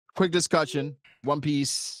quick discussion. One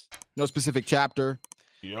Piece, no specific chapter.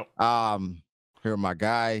 Yep. Here my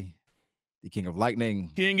guy, the King of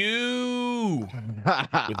Lightning. King you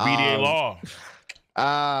with B.D.A. law.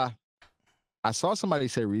 I saw somebody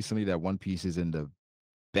say recently that One Piece is in the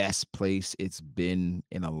best place it's been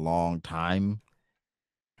in a long time.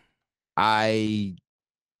 I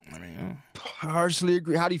mean, partially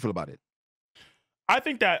agree. How do you feel about it? I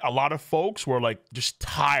think that a lot of folks were like just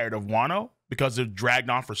tired of Wano because it dragged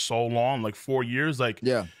on for so long, like 4 years. Like,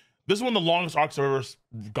 yeah, this is one of the longest arcs I've ever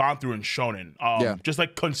gone through in Shonen. Just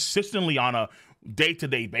like consistently on a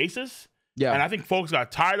day-to-day basis. Yeah, and I think folks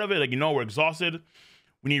got tired of it. Like, we're exhausted.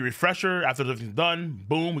 We need a refresher after everything's done.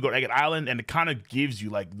 Boom, we go to Egget Island, and it kind of gives you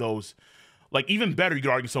like those, like even better, you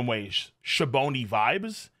could argue some ways, Shaboni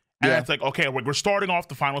vibes. And it's like, okay, we're starting off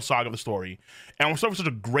the final saga of the story, and we're starting with such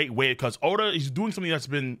a great way because Oda is doing something that's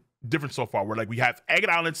been different so far. Where like we have Egget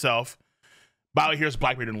Island itself, Bowser here's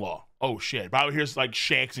Blackbeard in law. Oh shit, Bowser here's like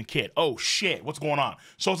Shanks and Kid. Oh shit, what's going on?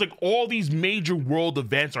 So it's like all these major world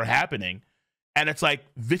events are happening, and it's like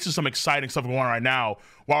this is some exciting stuff going on right now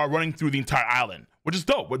while we're running through the entire island, which is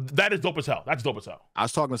dope. That is dope as hell. That's dope as hell. I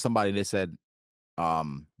was talking to somebody and they said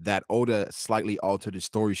that Oda slightly altered the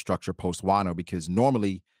story structure post Wano because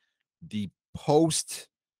normally the post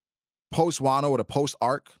Wano or the post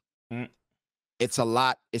arc, it's a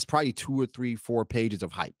lot. It's probably 2 or 3, 4 pages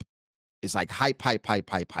of hype. It's like hype.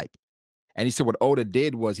 And he said what Oda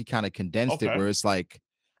did was he kind of condensed it where it's like,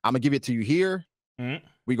 I'm gonna give it to you here.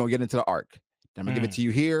 We're gonna get into the arc. Then I'm gonna give it to you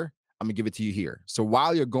here. I'm gonna give it to you here. So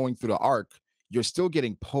while you're going through the arc, you're still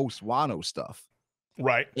getting post Wano stuff,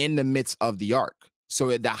 right, in the midst of the arc.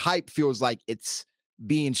 So the hype feels like it's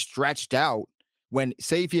being stretched out. When,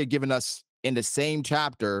 say, if he had given us in the same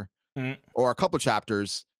chapter or a couple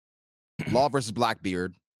chapters, Law versus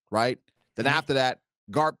Blackbeard, right? Then after that,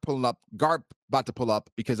 Garp about to pull up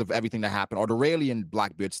because of everything that happened, or the Rayleigh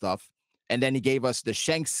Blackbeard stuff, and then he gave us the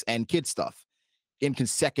Shanks and Kid stuff in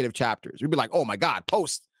consecutive chapters. We'd be like, oh my god,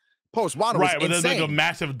 post Wano, right? But insane. there's like a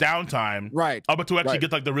massive downtime, right? Up until actually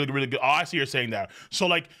get like the really good. Oh, I see you're saying that. So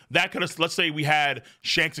like that could have. Let's say we had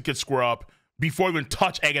Shanks and Kid square up before we even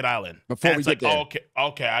touch Egget Island. Before we get there.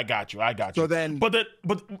 Okay, I got you. So then, but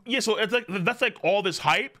yeah, so it's like that's like all this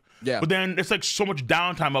hype. Yeah. But then it's like so much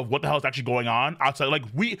downtime of what the hell is actually going on outside. Like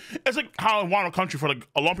it's like how in Wano Country for like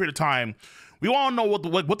a long period of time, we want to know what the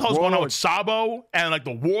hell is going on with Sabo and like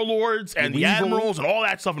the warlords and the admirals and all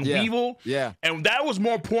that stuff and Weevil. Yeah. And that was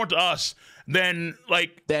more important to us than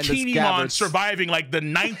like Kinemon surviving like the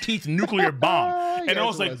 19th nuclear bomb. And I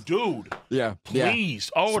was like, dude,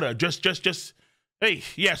 please, Oda, just hey,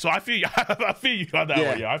 yeah. So I feel you. I feel you on that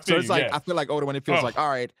one. Yeah, I feel it's like I feel like Oda when it feels like, all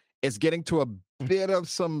right, it's getting to a bit of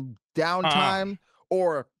some downtime,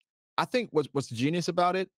 or I think what's genius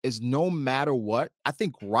about it is no matter what, I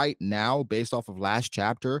think right now, based off of last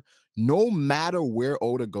chapter, no matter where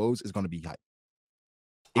Oda goes is going to be hype.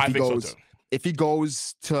 If he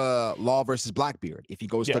goes to Law versus Blackbeard, if he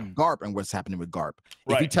goes to Garp and what's happening with Garp,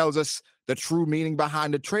 if he tells us the true meaning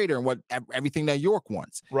behind the traitor and what everything that York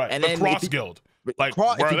wants, and then Cross Guild, like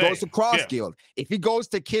if he goes to Cross Guild, if he goes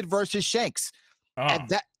to Kid versus Shanks,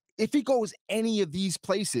 if he goes any of these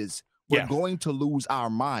places, we're going to lose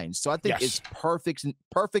our minds. So I think it's perfect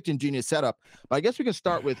and genius setup. But I guess we can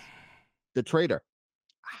start with the traitor.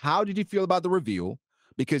 How did you feel about the reveal?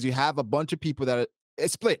 Because you have a bunch of people that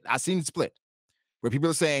it's split. I've seen it split, where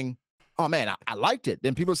people are saying, "Oh man, I liked it."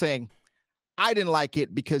 Then people are saying, "I didn't like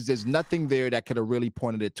it because there's nothing there that could have really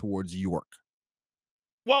pointed it towards York."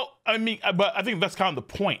 Well, I mean, but I think that's kind of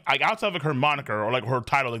the point. Like outside of like her moniker or like her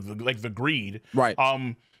title, like the Greed, right?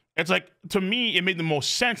 It's like, to me, it made the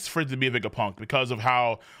most sense for it to be a Vegapunk because of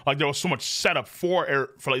how like there was so much setup for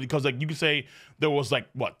like, because like you could say there was like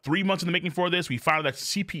what 3 months in the making for this. We found out that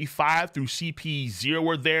CP5 through CP0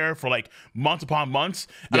 were there for like months upon months.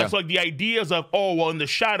 And that's like the ideas of, oh well, in the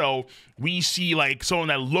shadow we see like someone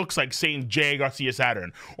that looks like Saint J. Garcia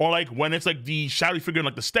Saturn, or like when it's like the shadowy figure in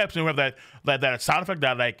like the steps and we have that sound effect,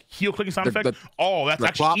 that like heel clicking sound effect. Oh, that's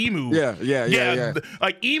actually plop. Emu. Yeah.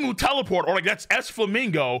 Like Emu teleport, or like that's S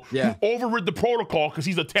Flamingo who overrid the protocol because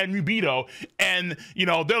he's a Tenryubito, and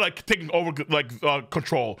they're like taking over like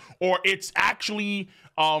control. Or it's actually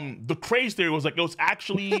the craze theory was like it was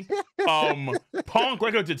actually Punk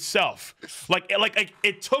Records itself. Like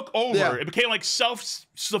it took over. It became like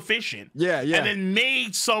self-sufficient. And then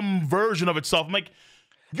made some version of itself. I'm like,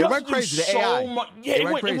 it went crazy. The AI. It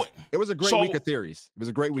went crazy. It was a great week of theories. It was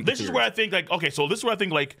a great week. This is where I think like, okay, so this is where I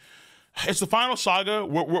think like it's the final saga.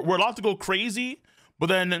 We're allowed to go crazy, but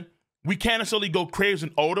then we can't necessarily go crazy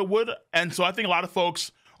as Oda would. And so I think a lot of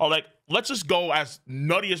folks are like, let's just go as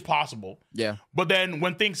nutty as possible. Yeah. But then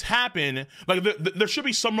when things happen, like there should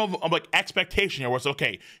be some of like expectation here where it's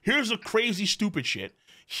okay, here's the crazy stupid shit.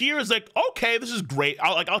 Here's like, okay, this is great.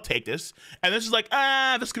 I'll take this. And this is like,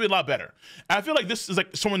 this could be a lot better. And I feel like this is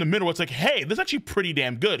like somewhere in the middle where it's like, hey, this is actually pretty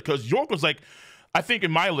damn good. Because York was like, I think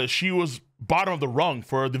in my list, she was bottom of the rung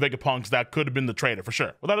for the Vegapunks that could have been the traitor for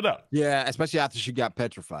sure, without a doubt. Yeah, especially after she got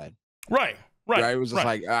petrified. Right. It was just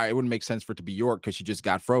like, all right, it wouldn't make sense for it to be York because she just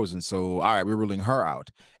got frozen. So, all right, we're ruling her out.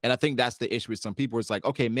 And I think that's the issue with some people. It's like,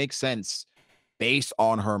 okay, it makes sense based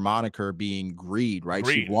on her moniker being greed, right?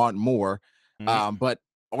 Greed. She want more. But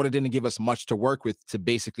Oda didn't give us much to work with to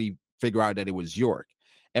basically figure out that it was York.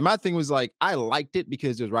 And my thing was like, I liked it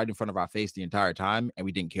because it was right in front of our face the entire time and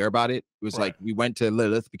we didn't care about it. It was like, we went to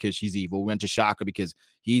Lilith because she's evil. We went to Shaka because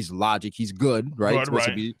he's logic. He's good, right?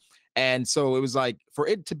 And so it was like, for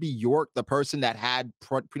it to be York, the person that had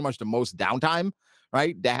pretty much the most downtime,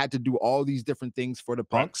 right? That had to do all these different things for the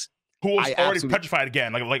punks. Who was already petrified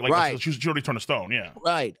again. Like she already turned to stone, yeah.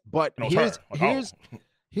 Right. But here's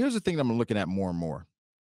the thing that I'm looking at more and more.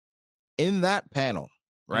 In that panel,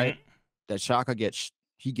 right? That Shaka gets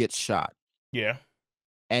shot. Yeah.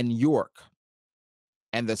 And York.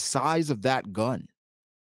 And the size of that gun.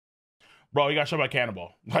 Bro, he got shot by a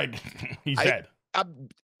cannonball. Like, he's dead.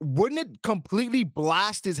 Wouldn't it completely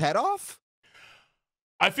blast his head off?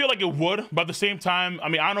 I feel like it would, but at the same time, I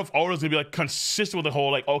mean, I don't know if Oda's gonna be like consistent with the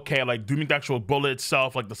whole like, okay, like do you make the actual bullet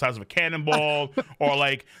itself like the size of a cannonball, or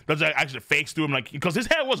like does it actually fakes through him, like because his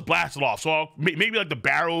head was blasted off, so maybe like the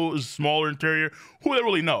barrel is smaller interior. Who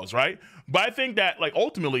really knows, right? But I think that like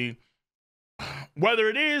ultimately, whether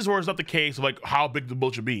it is or is not the case of like how big the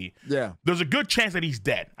bullet should be, there's a good chance that he's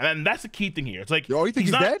dead, and that's the key thing here. It's like, you think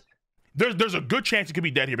he's dead? There's a good chance he could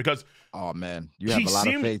be dead here because oh man, you have a lot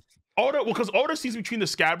of faith. Oda, because Oda sees between the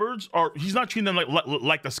scabbards, or he's not treating them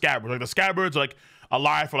like the scabbards. Like the scabbards are like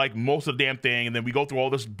alive for like most of the damn thing, and then we go through all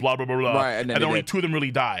this blah blah blah blah, right, and then only 2 of them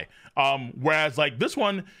really die. Whereas like this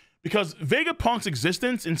one, because Vegapunk's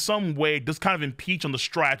existence in some way does kind of impeach on the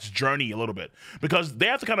Strat's journey a little bit, because they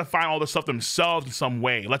have to kind of find all this stuff themselves in some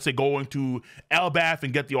way. Let's say going to Elbath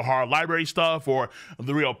and get the Ohara library stuff, or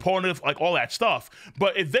the real Pontiff, like all that stuff.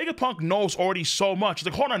 But if Vegapunk knows already so much, it's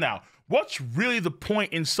like, hold on now. What's really the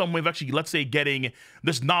point in some way of actually, let's say, getting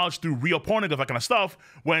this knowledge through real Pornic of that kind of stuff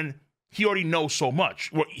when he already knows so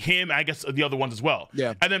much? Well, him, I guess the other ones as well.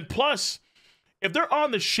 Yeah. And then plus, if they're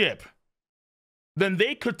on the ship, then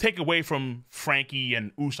they could take away from Frankie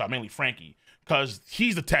and Usopp, mainly Frankie, because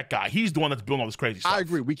he's the tech guy. He's the one that's building all this crazy stuff. I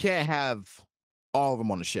agree. We can't have all of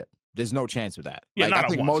them on the ship. There's no chance of that. Yeah, like, I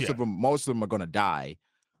think most of them are going to die.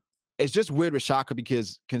 It's just weird with Shaka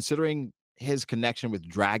because considering his connection with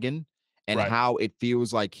Dragon, and how it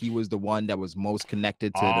feels like he was the one that was most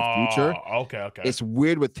connected to the future. Okay. It's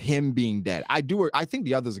weird with him being dead. I think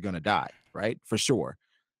the others are gonna die, right? For sure.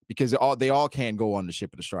 Because they all can go on the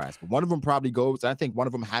ship of the Strats. But one of them probably goes. I think one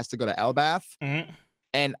of them has to go to Elbath.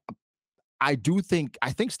 And I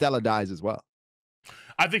think Stella dies as well.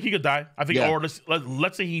 I think he could die. I think, or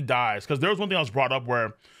let's say he dies. Because there was one thing I was brought up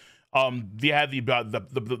where they had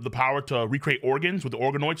the power to recreate organs with the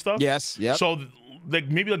organoid stuff. Yes. Yeah. So like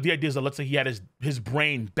maybe like the idea is that let's say he had his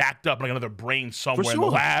brain backed up like another brain somewhere in the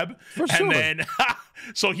lab, and then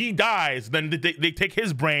so he dies. Then they take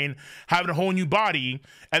his brain, have a whole new body,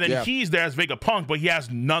 and then he's there as Vegapunk, but he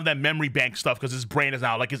has none of that memory bank stuff because his brain is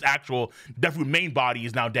now like his actual definitely main body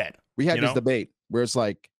is now dead. We had this debate where it's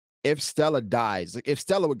like if Stella dies, like if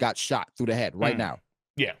Stella got shot through the head right now,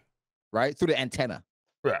 right through the antenna,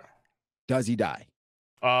 does he die?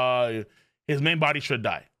 His main body should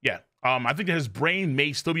die. Yeah. I think that his brain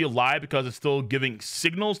may still be alive because it's still giving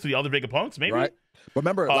signals to the other Vegapunks, maybe. Right. But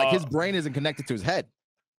remember, like his brain isn't connected to his head.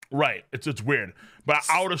 Right. It's weird. But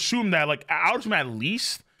I would assume that, like, at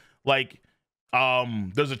least, like,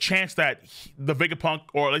 there's a chance that the Vegapunk,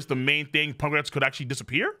 or at least the main thing, Punkratz, could actually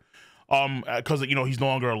disappear. Because he's no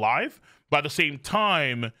longer alive. But at the same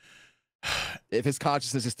time, if his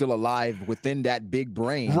consciousness is still alive within that big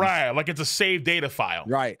brain, right? Like it's a saved data file,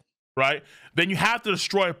 right? Then you have to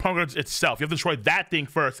destroy Punkratz itself. You have to destroy that thing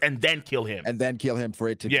first, and then kill him, for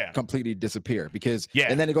it to completely disappear. Because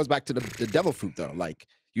and then it goes back to the devil fruit though. Like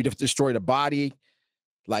you'd have to destroy the body.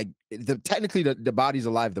 Like technically the body's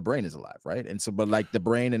alive, the brain is alive, right? And so, but like the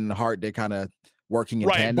brain and the heart, they're kind of working in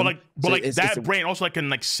tandem. But that brain also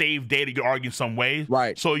can save data. You can argue in some way,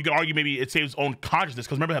 right? So you can argue maybe it saves its own consciousness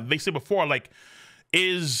because remember they said before, like,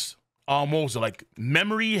 is what was it, like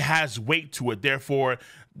memory has weight to it. Therefore,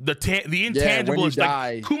 the intangible when you is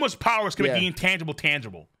die, like Kuma's powers can make the intangible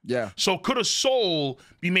tangible. Yeah. So could a soul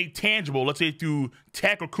be made tangible, let's say through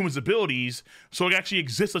tech or Kuma's abilities, so it actually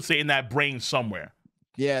exists, let's say, in that brain somewhere?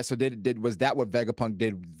 Yeah. So was that what Vegapunk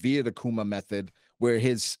did via the Kuma method, where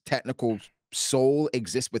his technical soul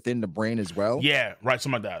exists within the brain as well? Yeah, right,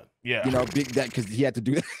 something like that. Yeah. You know, that because he had to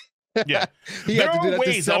do that. Yeah. He there had to do are that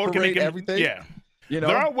ways to separate Oda can make everything. Yeah. You know,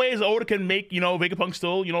 there are ways Oda can make, Vegapunk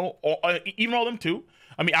still, even all them too.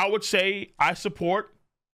 I mean, I would say I support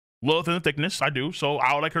Lilith in the thickness. I do. So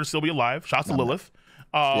I would like her to still be alive. Shouts to Lilith.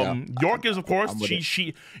 York is, of course,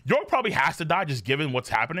 York probably has to die just given what's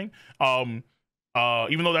happening. Even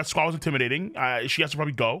though that squad was intimidating, she has to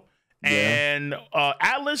probably go. And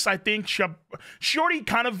Atlas, I think she already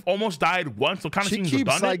kind of almost died once, so kind of seems redundant.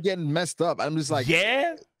 She keeps like getting messed up. I'm just like,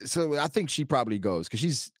 yeah. So I think she probably goes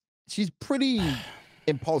because she's pretty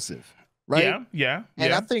impulsive, right? Yeah.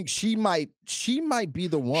 And I think she might be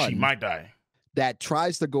the one. She might die. That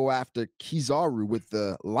tries to go after Kizaru with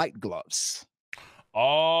the light gloves.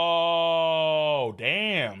 Oh,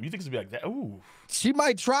 damn! You think it's gonna be like that? Ooh. She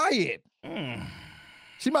might try it.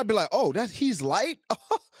 She might be like, "Oh, he's light.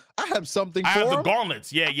 I have something. I have him. The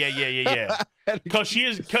gauntlets. Yeah. Because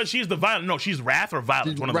she's the violent. No, she's Wrath or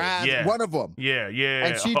Violence. One of them. Yeah. One of them. Yeah.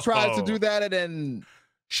 And she tries to do that, and then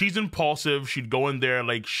she's impulsive. She'd go in there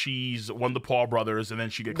like she's one of the Paul brothers, and then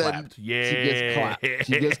she get clapped. Yeah.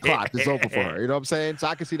 She gets clapped. It's over for her. You know what I'm saying? So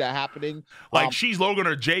I can see that happening. Like she's Logan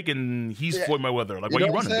or Jake, and he's Floyd Mayweather. Like, why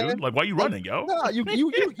you running, dude? Like, why you running, yo? No, you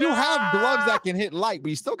have gloves that can hit light, but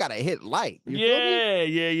you still gotta hit light.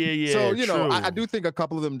 Yeah. So I do think a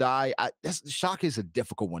couple of them die. Shock is a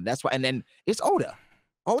difficult one. That's why. And then it's Oda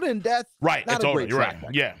and Death. Right. It's Oda. You're right.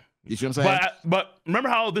 Yeah. You see what I'm saying? But remember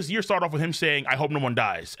how this year started off with him saying, "I hope no one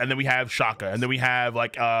dies," and then we have Shaka, and then we have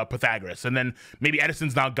like Pythagoras, and then maybe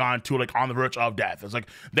Edison's now gone to like on the verge of death. It's like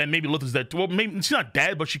then maybe Lilith is dead. Well, maybe she's not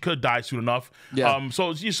dead, but she could die soon enough. Yeah.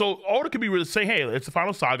 So Oda could be really say, "Hey, it's the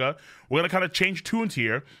final saga. We're gonna kind of change tunes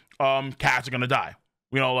here. Cats are gonna die."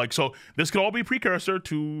 So this could all be a precursor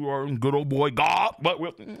to our good old boy God, but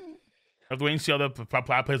we'll have to wait and see how the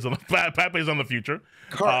plan plays on the future.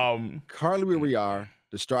 Currently, where we are.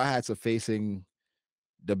 The Straw Hats are facing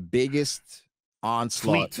the biggest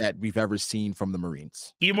onslaught that we've ever seen from the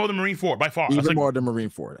Marines. Even more than Marine Ford, by far. Even more than Marine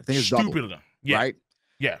Ford. I think it's double. Yeah. Right?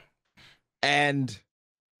 Yeah. And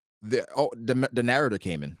the narrator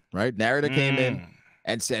came in, right? Narrator came in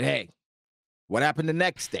and said, "Hey, what happened the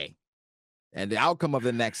next day?" And the outcome of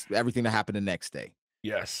everything that happened the next day.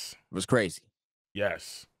 Yes. It was crazy.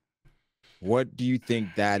 Yes. What do you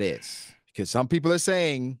think that is? Because some people are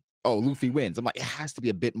saying, "Oh, Luffy wins." I'm like, it has to be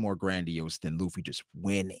a bit more grandiose than Luffy just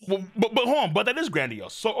winning. Well, but hold on, but that is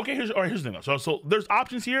grandiose. So okay, here's the thing. So there's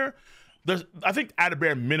options here. I think at a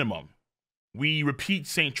bare minimum, we repeat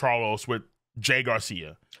St. Charles with Jay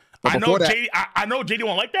Garcia. I know JD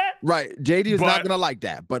won't like that. Right. JD is not gonna like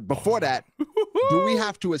that. But before that, do we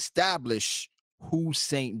have to establish who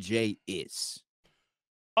Saint J is?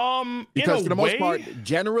 Because for the most part,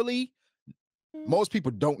 generally, most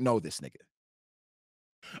people don't know this nigga.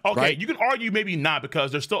 Okay, right? You can argue maybe not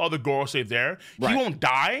because there's still other Gorosei there. Right. He won't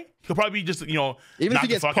die. He'll probably be just, even if he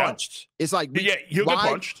gets punched, it's like, he'll get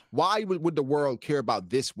punched. Why would the world care about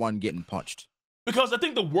this one getting punched? Because I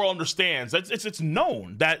think the world understands that it's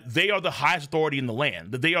known that they are the highest authority in the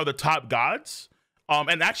land, that they are the top gods.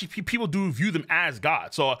 And actually, people do view them as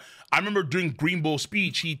gods. So I remember during Green Bull's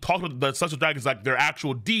speech, he talked about the Celestial Dragons like they're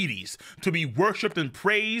actual deities to be worshipped and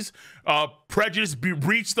praised, prejudice,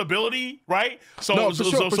 breed stability, right? So, no,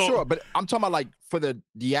 for sure. But I'm talking about like for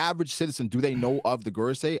the average citizen, do they know of the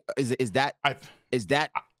Gorosei? Is that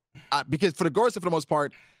because for the Gorosei, for the most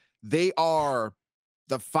part, they are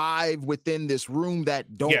the five within this room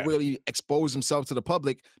that don't really expose themselves to the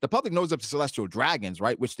public. The public knows of the Celestial Dragons,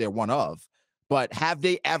 right? Which they're one of. But has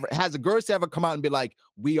the Gorosei ever come out and be like,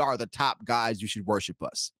 "We are the top guys, you should worship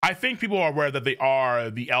us"? I think people are aware that they are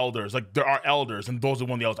the elders. Like there are elders, and those are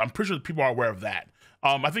one of the elders. I'm pretty sure people are aware of that.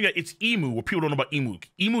 I think that it's Emu, what people don't know about Emu.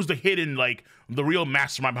 Emu's the hidden, like the real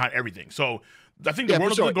mastermind behind everything. So I think the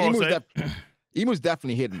world of the Gorosei. Emu's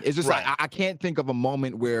definitely hidden. It's just like I can't think of a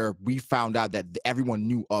moment where we found out that everyone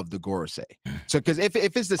knew of the Gorosei. So because if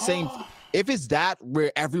it's the same, if it's that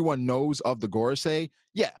where everyone knows of the Gorosei,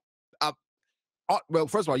 yeah. well,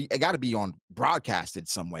 first of all, it got to be on broadcasted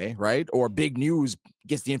some way, right? Or big news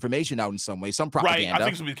gets the information out in some way, some propaganda. Right, I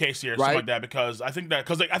think it's gonna be the case here, something like that, because I think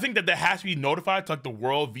that there has to be notified to like the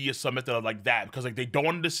world via some method like that, because like they don't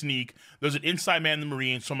want it to sneak. There's an inside man in the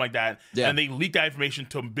Marines, something like that, and they leak that information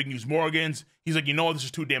to Big News Morgans. He's like, this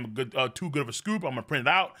is too good of a scoop. I'm gonna print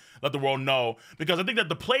it out, let the world know, because I think that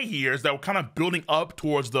the play here is that we're kind of building up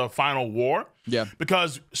towards the final war. Yeah,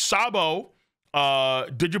 because Sabo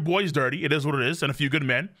did your boys dirty. It is what it is, and a few good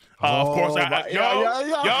men. Of course, I got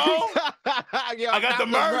the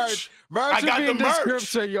merch. I got the merch.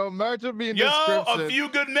 Merch will be in description. A few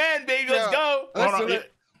good men, baby. Let's go.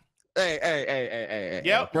 Hey.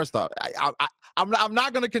 Yep. First off, I'm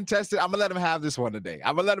not gonna contest it. I'm gonna let him have this one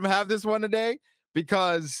today.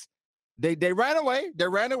 Because they ran away.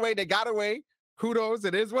 They got away. Kudos.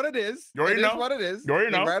 It is what it is. You already know what it is. You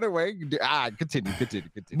already know. Right away. Continue. But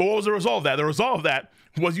what was the result of that? The result of that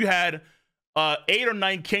was you had 8 or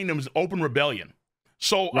 9 kingdoms open rebellion.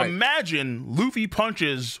 So imagine Luffy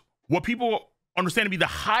punches what people understand to be the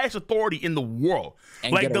highest authority in the world.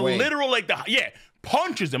 And like the literal,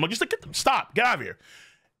 punches them. Like, just like, stop, get out of here.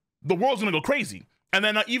 The world's gonna go crazy. And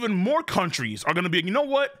then even more countries are gonna be, you know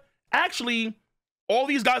what? Actually, all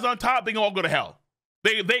these guys on top, they can all go to hell.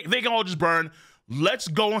 They can all just burn. Let's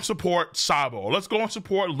go and support Sabo. Let's go and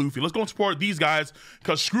support Luffy. Let's go and support these guys,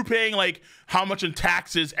 because screw paying like how much in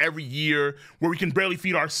taxes every year where we can barely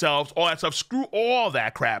feed ourselves, all that stuff. Screw all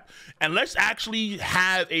that crap. And let's actually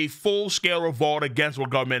have a full-scale revolt against our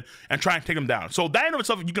government and try and take them down. So that in of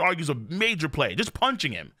itself, you can argue, is a major play, just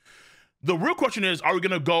punching him. The real question is, are we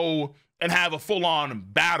going to go and have a full-on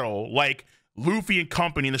battle like Luffy and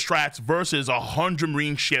company in the Strats versus 100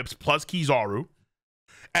 Marine ships plus Kizaru?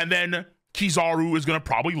 And then Kizaru is going to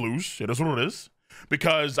probably lose. It is what it is.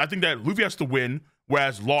 Because I think that Luffy has to win,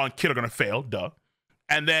 whereas Law and Kid are going to fail. Duh.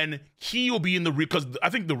 And then he will be in the... Because I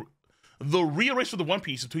think the real race for the One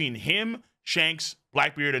Piece between him, Shanks,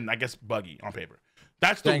 Blackbeard, and I guess Buggy on paper.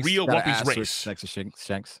 That's the real One Piece race. Next to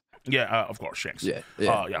Shanks. Yeah, of course, Shanks. Yeah.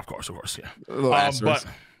 Of course, yeah. But,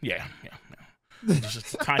 yeah.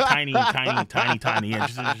 Just tiny, yeah,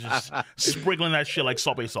 just sprinkling that shit like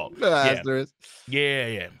Subway salt.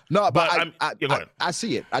 Yeah. No, but I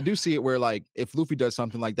see it. I do see it where, like, if Luffy does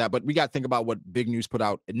something like that, but we got to think about what Big News put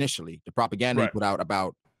out initially, the propaganda he put out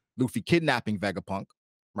about Luffy kidnapping Vegapunk,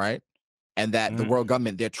 right? And that the world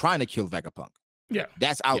government, they're trying to kill Vegapunk. Yeah.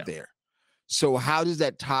 That's out there. So how does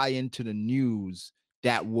that tie into the news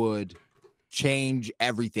that would change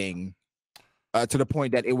everything? To the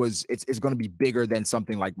point that it's going to be bigger than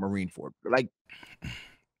something like Marineford. Like,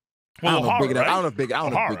 well, I don't know if big.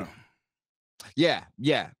 Yeah.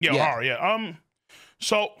 Ohara, yeah.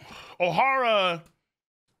 So Ohara,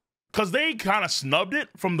 because they kind of snubbed it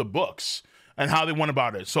from the books and how they went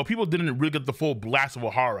about it. So people didn't really get the full blast of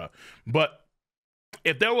Ohara. But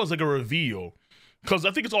if there was like a reveal, because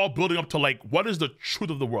I think it's all building up to like, what is the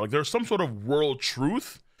truth of the world? Like, there's some sort of world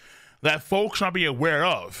truth that folks not be aware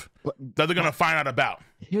of, that they're gonna find out about.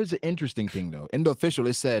 Here's the interesting thing, though. In the official,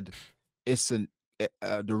 it said the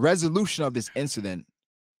resolution of this incident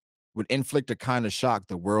would inflict a kind of shock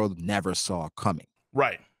the world never saw coming.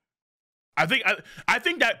 Right. I think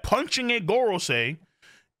that punching a Gorosei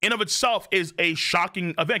in of itself is a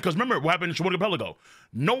shocking event. Because remember what happened in Shimoda Archipelago.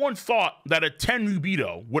 No one thought that a Tenryu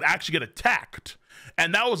Beto would actually get attacked,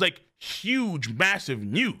 and that was like huge, massive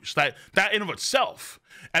news. That in of itself.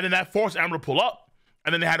 And then that forced Amber to pull up,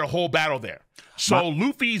 and then they had a whole battle there. So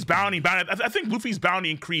Luffy's bounty, I think Luffy's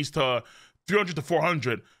bounty increased to 300 to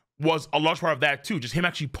 400 was a large part of that too. Just him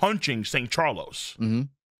actually punching St. Charlos.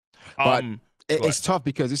 But it's tough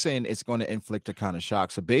because it's saying it's going to inflict a kind of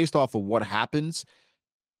shock. So based off of what happens,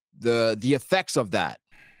 the effects of that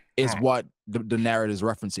is what the narrative is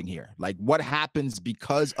referencing here. Like, what happens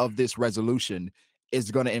because of this resolution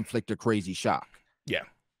is going to inflict a crazy shock. Yeah.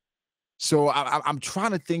 So I'm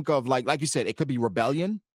trying to think of, like you said, it could be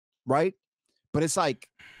rebellion, right? But it's like,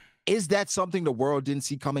 is that something the world didn't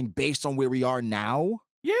see coming based on where we are now?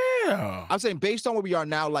 Yeah. I'm saying based on where we are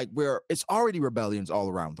now, like, it's already rebellions all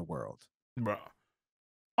around the world. Bro.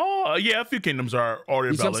 Oh, yeah, a few kingdoms are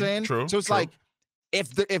already rebelling. You know what I'm saying? True. So it's like,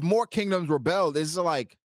 if more kingdoms rebelled, it's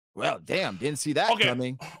like, well, damn, didn't see that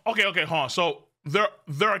coming. Okay, hold on. So there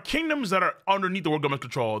are kingdoms that are underneath the world government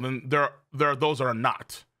control, and then there are those that are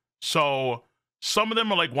not. So some of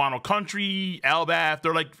them are like Wano Country, Elbaf,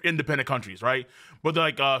 they're like independent countries, right? But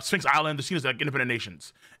they're like Sphinx Island, they're seen as like independent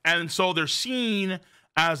nations. And so they're seen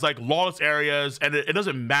as like lawless areas, and it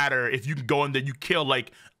doesn't matter if you can go in there, you kill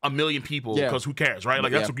like 1 million people, because who cares, right?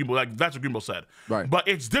 Like that's what Greenbo said. Right. But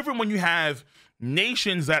it's different when you have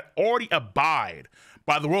nations that already abide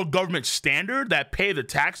by the world government standard that pay the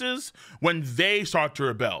taxes when they start to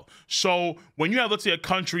rebel. So when you have, let's say, a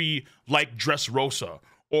country like Dressrosa,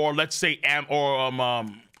 or let's say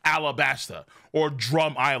Alabasta, or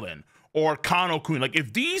Drum Island, or Kano Queen, like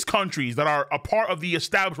if these countries that are a part of the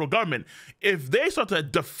established world government, if they start to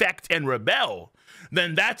defect and rebel,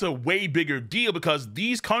 then that's a way bigger deal, because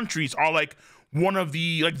these countries are like one of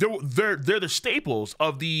the, like they're the staples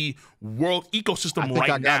of the world ecosystem right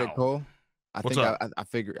now. I got it, Cole. What's up? I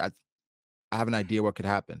figured I have an idea what could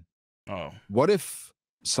happen. Oh, what if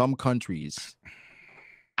some countries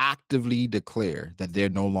actively declare that they're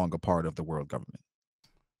no longer part of the world government?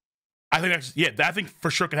 I think I think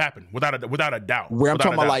for sure could happen without a doubt. Where I'm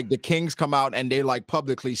talking about, like the kings come out and they're like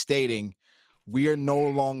publicly stating, we are no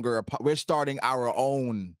longer we're starting our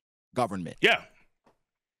own government. Yeah.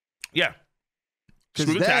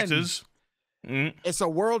 Screw the taxes. It's a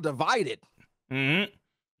world divided. Yeah.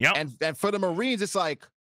 And for the Marines, it's like,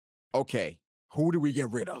 okay, who do we get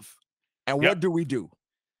rid of? And what do we do?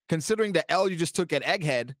 Considering the L you just took at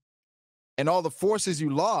Egghead and all the forces you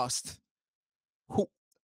lost,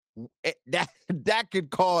 that could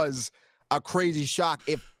cause a crazy shock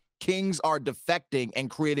if kings are defecting and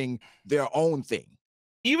creating their own thing.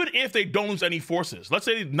 Even if they don't lose any forces, let's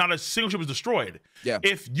say not a single ship is destroyed. Yeah.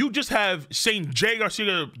 If you just have Saint Jay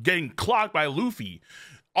Garcia getting clocked by Luffy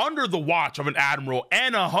under the watch of an admiral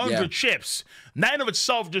and 100 ships, that in of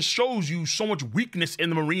itself just shows you so much weakness in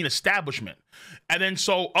the Marine establishment. And then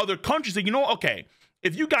so other countries think, you know, okay,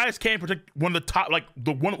 if you guys can't protect one of the top,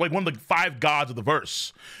 one of the 5 gods of the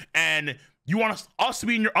verse, and you want us to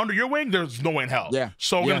be under your wing, there's no way in hell. Yeah.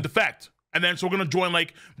 So we're gonna defect, and then so we're gonna join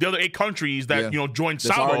like the other 8 countries that joined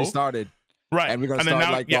Sabo. It's already started, right? And we're gonna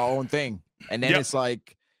start our own thing, and then it's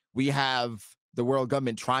like we have the world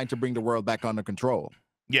government trying to bring the world back under control.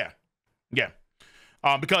 Yeah.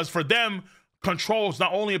 Because for them, control is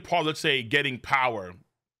not only a part of, let's say, getting power,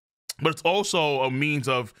 but it's also a means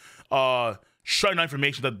of shutting down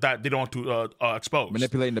information that they don't want to expose.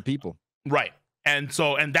 Manipulating the people. Right. And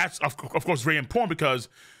that's of course very important, because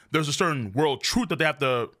there's a certain world truth that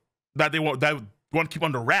they want to keep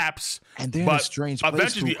under wraps. And they're in a strange place.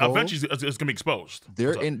 Eventually it's gonna be exposed.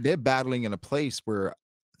 They're battling in a place where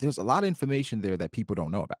there's a lot of information there that people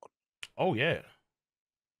don't know about. Oh yeah.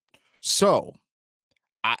 So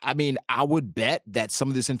I mean, I would bet that some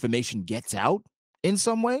of this information gets out in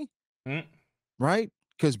some way. Right?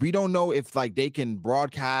 Because we don't know if like they can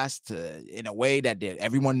broadcast in a way that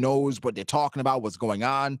everyone knows what they're talking about, what's going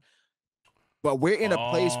on. But we're in a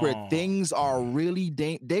place where things are really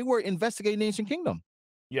they were investigating the Ancient Kingdom.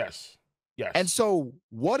 Yes. And so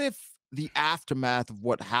what if the aftermath of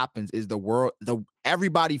what happens is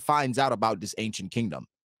everybody finds out about this Ancient Kingdom?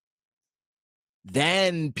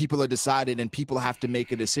 Then people are decided, and people have to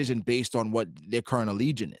make a decision based on what their current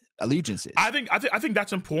allegiance is. I think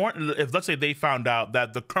that's important. If, let's say, they found out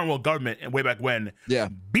that the current world government way back when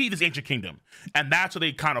beat this Ancient Kingdom, and that's what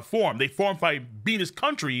they kind of formed. They formed by being this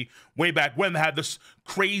country way back when they had this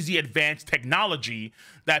crazy advanced technology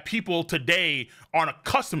that people today aren't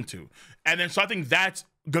accustomed to. And then so I think that's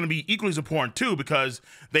going to be equally as important too, because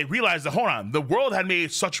they realized that, hold on, the world had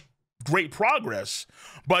made such great progress,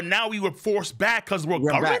 but now we were forced back because we're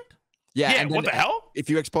government. And what the hell? If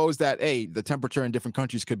you expose that, hey, the temperature in different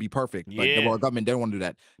countries could be perfect, but the world government don't want to do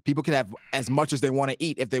that. People can have as much as they want to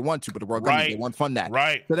eat if they want to, but the world government, they want to fund that.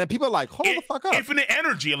 Right. So then people are like, hold the fuck up. Infinite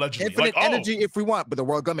energy, allegedly. Infinite energy if we want, but the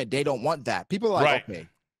world government, they don't want that. People are like, okay,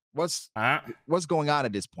 what's going on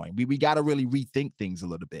at this point? We got to really rethink things a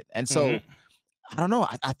little bit. And so I don't know.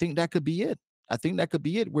 I think that could be it. I think that could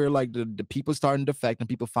be it, where like the people starting to defect and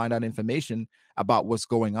people find out information about what's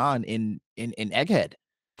going on in Egghead.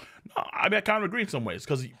 No, I mean, I kind of agree in some ways,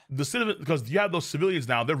 because you have those civilians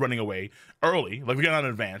now, they're running away early, like we get on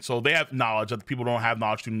in advance, so they have knowledge that the people don't have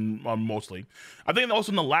knowledge to mostly. I think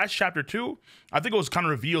also in the last chapter too, I think it was kind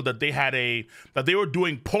of revealed that they were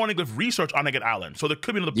doing poneglyph research on Egghead Island, so there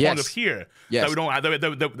could be another poneglyph here that we don't have,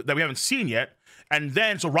 that we haven't seen yet. And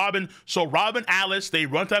then so Robin, Alice, they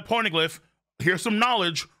run to that poneglyph. Here's some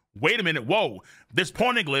knowledge. Wait a minute. Whoa, this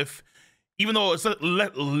poneglyph, even though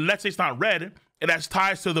let's say it's not red, it has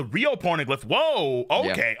ties to the real poneglyph. Whoa.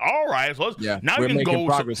 Okay. All right. So now we can go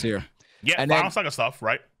progress here. Yeah. And final cycle stuff,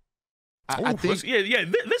 right? I think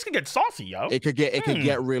this can get saucy, yo. It could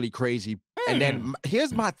get really crazy. And then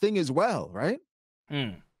here's my thing as well, right?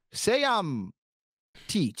 Say I'm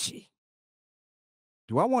Teachy.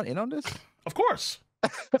 Do I want in on this? Of course.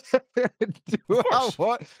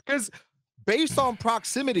 Because based on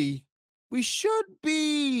proximity, we should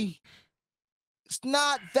be. It's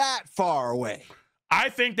not that far away. I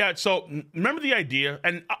think that. So remember the idea,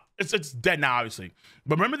 and it's dead now, obviously.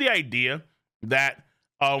 But remember the idea that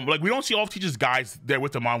like we don't see all of Teach's guys there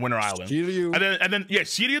with them on Winter Island. And then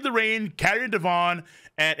Celia the Rain, Carrie and Devon,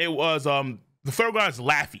 and it was the third guy is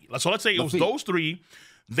Laffy. So let's say it was those three.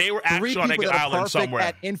 They were actually on Naked Island somewhere.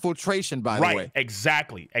 At infiltration, by the way. Right,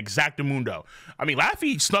 exactly. Exactamundo. I mean,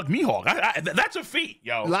 Laffy snuck Mihawk. That's a feat,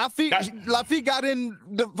 yo. Laffy got in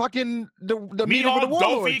the fucking the meeting with the Mihawk,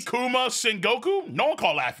 warlords. Dofi, Kuma, Sengoku. No one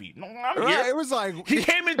called Laffy. No, I'm here. It was like he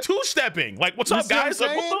came in two-stepping. Like, what's up, guys?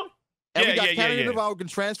 Like, what the? And we got Carrie Devon who can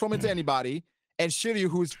transform into anybody, and Shiryu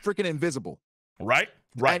who's freaking invisible. Right.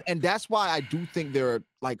 And that's why I do think there are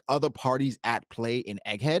like other parties at play in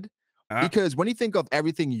Egghead. Because when you think of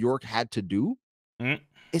everything York had to do,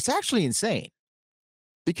 it's actually insane.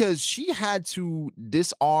 Because she had to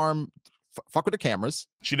disarm, fuck with the cameras.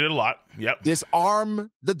 She did a lot. Yep.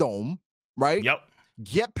 Disarm the dome, right? Yep.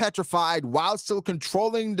 Get petrified while still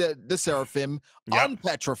controlling the Seraphim,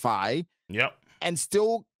 unpetrify. Yep. And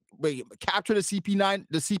still capture the CP9,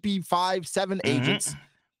 the CP5-7 agents.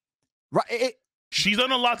 Right. She's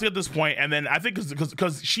done a lot to get this point, and then I think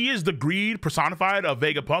because she is the greed personified of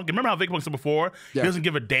Vegapunk. Remember how Vegapunk said before, he doesn't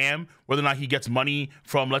give a damn whether or not he gets money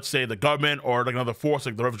from, let's say, the government or like another force,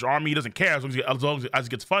 like the Refugee Army. He doesn't care as long as he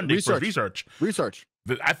gets funded for research.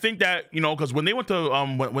 I think that, because when they went to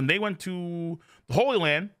when they went to the Holy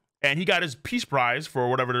Land and he got his Peace Prize for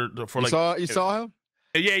whatever you saw him.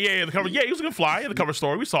 Yeah. The cover. Yeah, he was gonna fly. The cover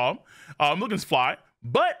story we saw him looking to fly,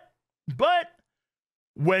 but.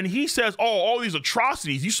 When he says, "Oh, all these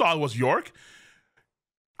atrocities you saw was York,"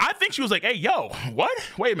 I think she was like, "Hey, yo, what?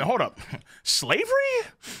 Wait a minute, hold up, slavery?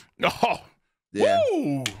 Oh,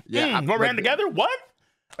 woo, we ran together. What?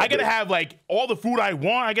 I gotta have like all the food I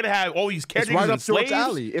want. I gotta have all these characters right and slaves.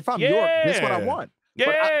 Alley. If I'm York, that's what I want.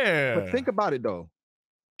 Yeah, but think about it though.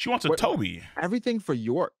 She wants a Toby. Everything for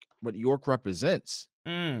York, what York represents,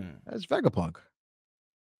 that's Vegapunk.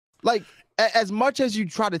 Like, as much as you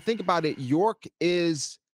try to think about it, York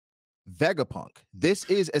is Vegapunk. This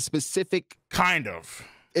is a specific kind of.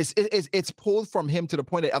 It's pulled from him to the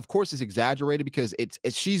point that, of course, it's exaggerated because it's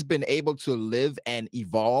she's been able to live and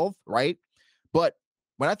evolve, right? But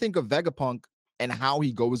when I think of Vegapunk and how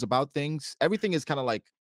he goes about things, everything is kind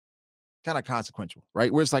of consequential,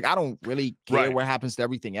 right? Where it's like I don't really care what happens to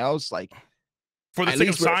everything else, like for the sake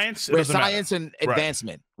of science, science and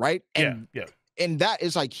advancement, right? And yeah. And that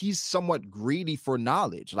is like he's somewhat greedy for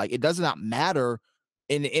knowledge. Like it does not matter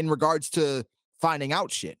in regards to finding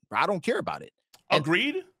out shit. I don't care about it. And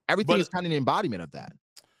agreed. Everything is kind of an embodiment of that.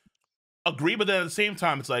 Agreed, but then at the same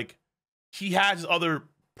time, it's like he has his other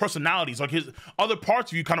personalities, like his other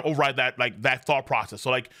parts of you kind of override that thought process. So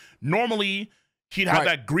like normally he'd have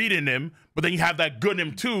that greed in him, but then you have that good in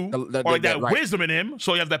him too, or like that wisdom in him.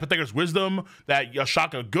 So you have that Pythagoras wisdom, that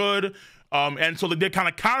Shaka good. And so they kind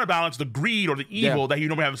of counterbalance the greed or the evil that you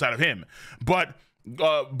normally have inside of him. But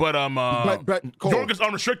Cole, York is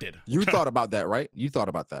unrestricted. You thought about that, right? You thought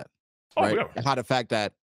about that, right? Yeah. How the fact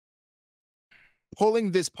that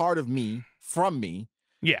pulling this part of me from me,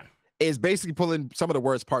 is basically pulling some of the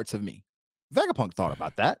worst parts of me. Vegapunk thought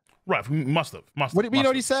about that, right? Must have. What do you know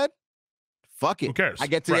what he said? Fuck it. Who cares? I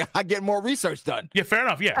get more research done. Yeah, fair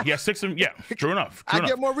enough. Yeah, 6 of them. Yeah, true enough. I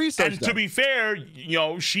get more research done. To be fair,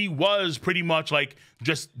 she was pretty much like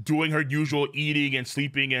just doing her usual eating and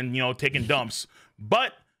sleeping and taking dumps.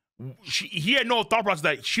 But he had no thought process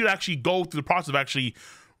that she'd actually go through the process of actually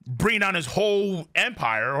bringing down his whole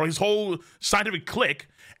empire or his whole scientific clique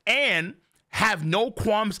and have no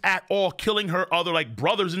qualms at all killing her other like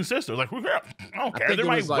brothers and sisters. Like, I don't care. They're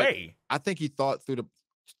my way. I think he thought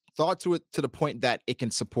to it to the point that it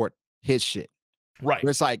can support his shit. Right.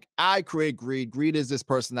 Where it's like, I create greed. Greed is this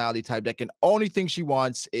personality type that can only thing she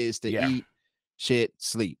wants is to eat, shit,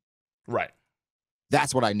 sleep. Right.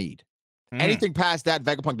 That's what I need. Anything past that,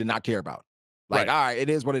 Vegapunk did not care about. Like, all right, it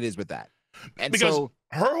is what it is with that. And because so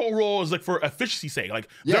her whole role is like for efficiency's sake. Like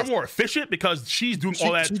they're more efficient because she's doing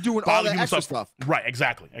all that. She's doing all that extra stuff. Right.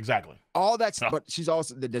 Exactly. All that stuff. But she's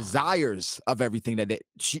also the desires of everything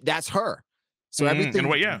that's her. So everything.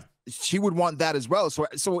 She would want that as well.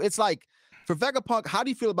 So it's like for Vegapunk, how do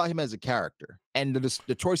you feel about him as a character and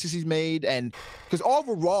the choices he's made? And because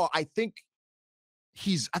overall, I think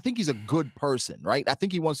he's a good person, right? I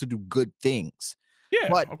think he wants to do good things. Yeah,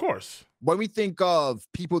 but of course. When we think of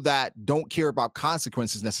people that don't care about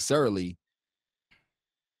consequences necessarily,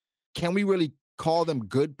 can we really call them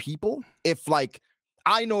good people? If like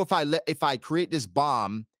I know if I create this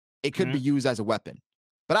bomb, it could be used as a weapon,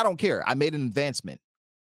 but I don't care. I made an advancement.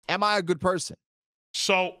 Am I a good person?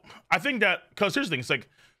 So I think that because here's the thing, it's like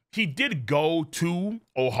he did go to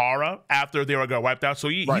O'Hara after they were got wiped out, so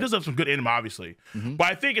he does have some good in him, obviously.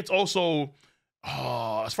 But I think it's also,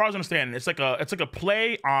 as far as I understand, it's like a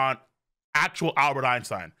play on actual Albert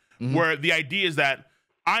Einstein, where the idea is that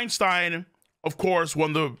Einstein, of course, one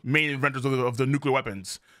of the main inventors of the nuclear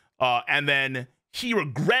weapons, and then he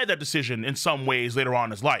regretted that decision in some ways later on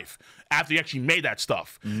in his life after he actually made that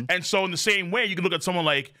stuff. And so in the same way, you can look at someone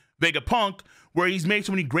like Vegapunk, where he's made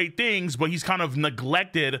so many great things, but he's kind of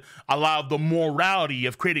neglected a lot of the morality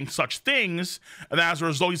of creating such things. And as a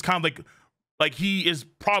result, he's kind of like he is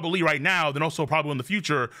probably right now, then also probably in the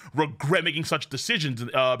future, regret making such decisions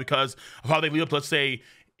because of how they lead up to, let's say,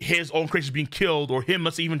 his own creation being killed, or him,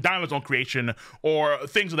 let's say, even dying with his own creation, or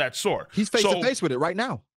things of that sort. He's face to face with it right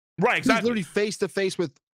now. Right, exactly. He's literally face to face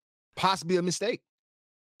with possibly a mistake.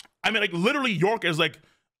 I mean, like, literally, York is like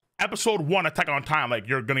episode 1 Attack on Time, like,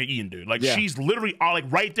 you're gonna get eaten, dude. Like, she's literally like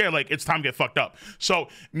right there, like, it's time to get fucked up. So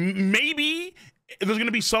maybe there's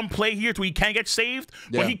gonna be some play here to where he can get saved,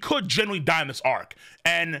 but he could generally die in this arc.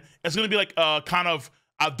 And it's gonna be like kind of,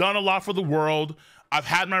 I've done a lot for the world, I've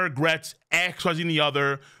had my regrets, X, Y, Z, and the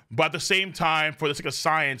other, but at the same time, for the sake of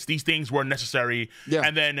science, these things were necessary.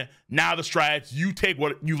 And then now the strides, you take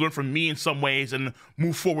what you learned from me in some ways and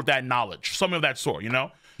move forward with that knowledge, something of that sort, you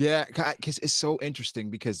know? Yeah, because it's so interesting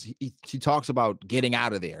because he talks about getting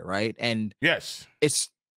out of there, right? And it's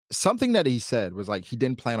something that he said was like he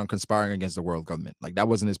didn't plan on conspiring against the world government. Like that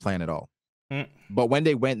wasn't his plan at all. But when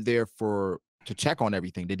they went there to check on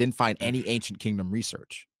everything, they didn't find any ancient kingdom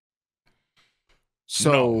research.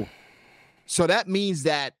 So that means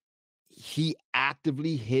that he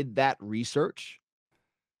actively hid that research.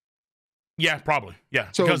 Yeah, probably. Yeah,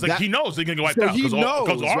 so because like, he knows they're gonna go wiped out. He knows,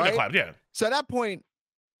 right? Collapsed, yeah. So at that point,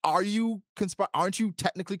 aren't you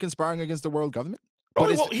technically conspiring against the world government?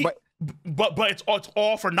 But it's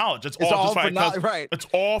all for knowledge. It's all for knowledge, right? It's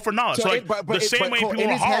all for knowledge. So like, the same way people in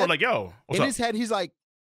Horror, like, yo, in his head, he's like,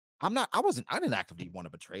 I didn't actively want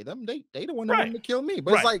to betray them. They the one that wanted to kill me.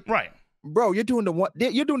 But it's like, bro, you're doing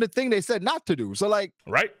the thing they said not to do. So like,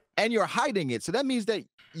 and you're hiding it. So that means that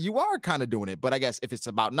you are kind of doing it. But I guess if it's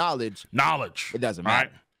about knowledge, it doesn't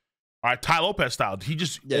matter. All right, Ty Lopez style. He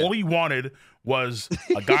just all he wanted was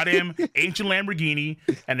a goddamn ancient Lamborghini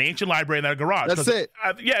and an ancient library in that garage. That's it.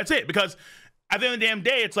 That's it. Because at the end of the damn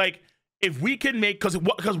day, it's like, if we can make, because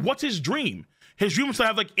what's his dream? His dream is to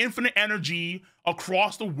have like infinite energy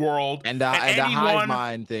across the world, and the hive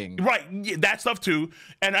mind thing, right? Yeah, that stuff too.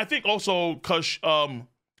 And I think also because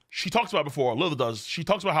she talks about before, Lilith does. She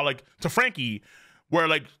talks about how, like, to Frankie, where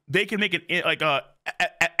like they can make it like an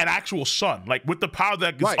actual sun, like with the power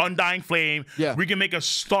that gets undying flame. We can make a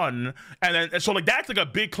sun, and so like that's like a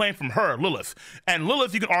big claim from her, Lilith. And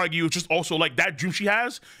Lilith, you can argue, is just also like that dream she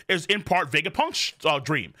has is in part Vegapunk's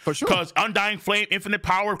dream, for sure. Because undying flame, infinite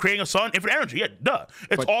power, creating a sun, infinite energy.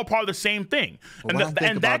 It's all part of the same thing.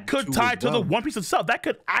 And that could tie to the One Piece itself. That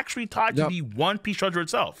could actually tie to the One Piece treasure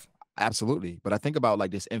itself. Absolutely. But I think about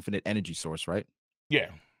like this infinite energy source, right? Yeah.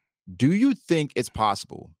 Do you think it's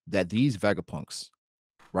possible that these Vegapunks,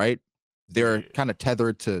 right, they're kind of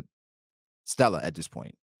tethered to Stella at this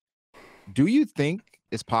point? Do you think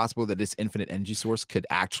it's possible that this infinite energy source could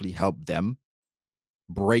actually help them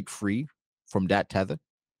break free from that tether?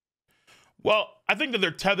 Well, I think that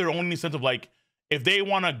they're tethered only in the sense of like, if they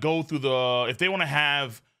want to go through if they want to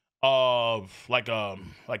have if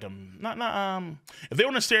they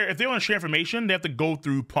want to share information, they have to go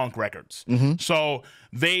through Punk Records. So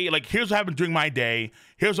they like, here's what happened during my day,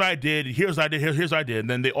 here's what I did, here's what I did, and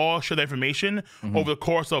then they all share the information over the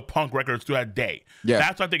course of Punk Records through that day.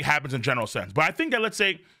 That's what I think happens in general sense. But I think that, let's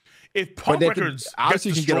say, if Punk Records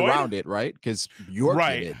obviously you can get around it, right? Because you're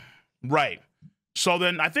right. So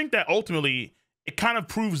then I think that ultimately it kind of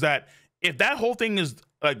proves that if that whole thing is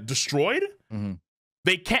like destroyed,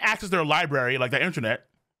 they can't access their library, like the internet,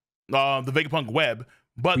 the Vegapunk web,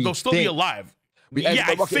 but they'll still be alive.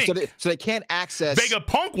 I think. So they can't access.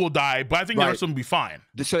 Vegapunk will die, but I think the rest of them will be fine.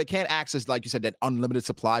 So they can't access, like you said, that unlimited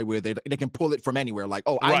supply where they can pull it from anywhere. Like,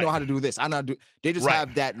 oh, I know how to do this. I know how to do. They just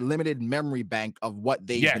have that limited memory bank of what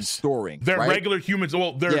they've been storing. They're regular humans.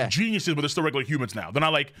 Well, they're geniuses, but they're still regular humans now. They're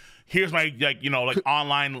not like, here's my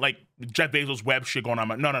online like Jeff Bezos web shit going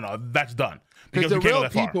on. No, that's done. Because the real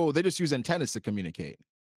people, they just use antennas to communicate,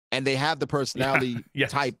 and they have the personality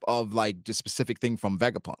type of like the specific thing from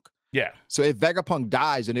Vegapunk. So if Vegapunk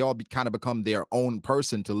dies, and they all kind of become their own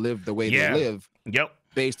person to live the way they live,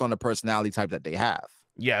 based on the personality type that they have.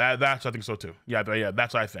 That's I think so too.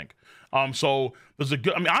 That's what I think. So there's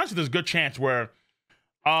honestly, there's a good chance where,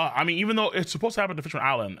 even though it's supposed to happen to Fisherman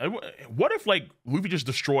Island, what if like Luffy just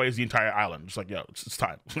destroys the entire island? It's like, yo, it's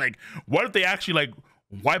time. Like, what if they actually like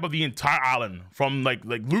wipe up the entire island from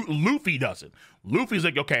Luffy does it. Luffy's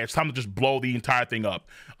like, okay, it's time to just blow the entire thing up.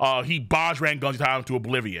 He barge ran guns the entire island to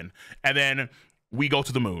oblivion, and then we go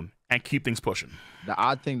to the moon and keep things pushing. The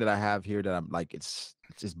odd thing that I have here that I'm like, it's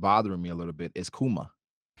just bothering me a little bit is Kuma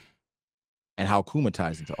and how Kuma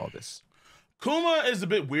ties into all this. Kuma is a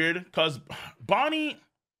bit weird because Bonnie's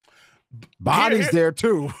there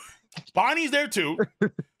too. Bonnie's there too.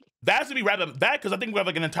 That's to be wrapped up. That because I think we have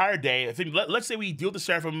like an entire day. I think let's say we deal with the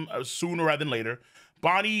Seraphim sooner rather than later.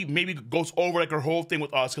 Bonnie maybe goes over like her whole thing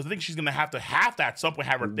with us because I think she's gonna have to at some point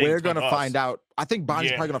have her thing. We're gonna find out. I think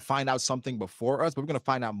Bonnie's Yeah. probably gonna find out something before us, but we're gonna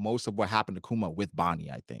find out most of what happened to Kuma with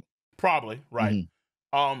Bonnie. I think probably right.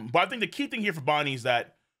 But I think the key thing here for Bonnie is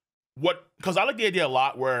that because I like the idea a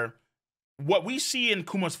lot where what we see in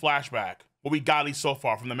Kuma's flashback, what we got at least so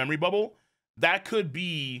far from the memory bubble, that could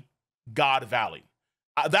be God Valley.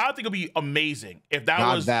 That I think would be amazing if that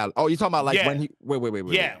God was. Valley. Oh, you talking about like when he wait.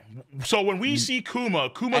 Yeah. So when we see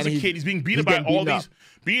Kuma's a kid. He's being beaten by all these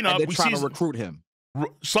beaten up. They're we trying see to recruit him.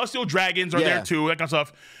 Celestial dragons are there too. That kind of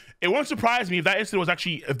stuff. It wouldn't surprise me if that incident was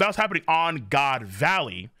if that was happening on God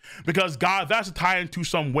Valley, because that's a tie into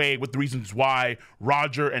some way with the reasons why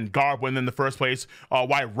Roger and Garp went in the first place,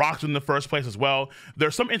 why Rock's in the first place as well.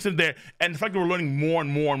 There's some incident there, and the fact that we're learning more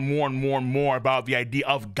and more about the idea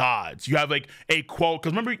of gods. You have like a quote,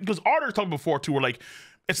 because Arthur talked before too, where like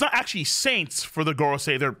it's not actually saints for the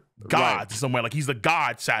Gorosei, they're gods in some way. Like he's the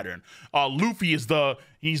god Saturn. Luffy is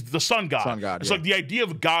he's the sun god. Sun god, it's like the idea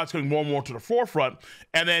of gods coming more and more to the forefront.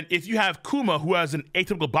 And then if you have Kuma, who has an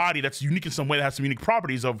atypical body that's unique in some way, that has some unique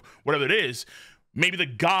properties of whatever it is, maybe the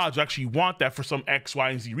gods actually want that for some X,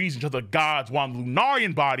 Y, and Z reason. Just the gods want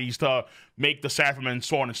Lunarian bodies to make the Seraphim and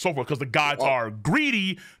so on and so forth, because the gods are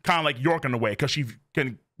greedy, kind of like York in a way, because you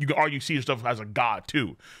can argue see herself as a god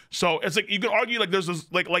too. So it's like you can argue like there's this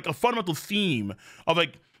like a fundamental theme of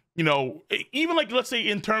like, you know, even like let's say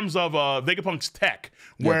in terms of Vegapunk's tech,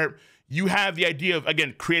 where you have the idea of,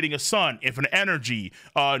 again, creating a sun, infinite energy,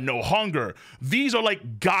 no hunger. These are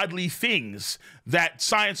like godly things that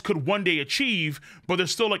science could one day achieve, but they're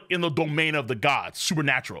still like in the domain of the gods,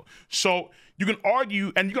 supernatural. So you can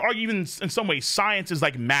argue, and you can argue even in some ways, science is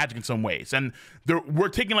like magic in some ways. And we're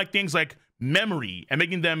taking like things like memory and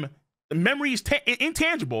making them, memory is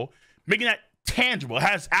intangible, making that tangible. It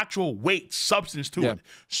has actual weight, substance to it.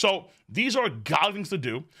 So these are godly things to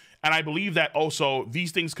do. And I believe that also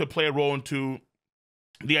these things could play a role into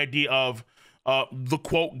the idea of the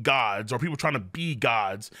quote gods, or people trying to be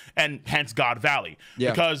gods, and hence God Valley.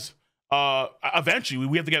 Because eventually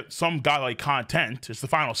we have to get some godlike content. It's the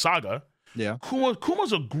final saga.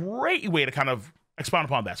 Kuma's a great way to kind of expound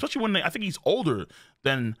upon that, especially when I think he's older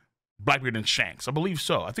than Blackbeard and Shanks. I believe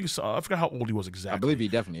so. I think I forgot how old he was exactly. I believe he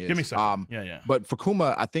definitely is. Give me a second. But for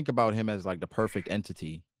Kuma, I think about him as like the perfect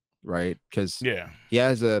entity, right? Because he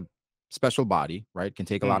has a special body, right? Can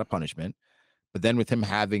take a lot of punishment. But then with him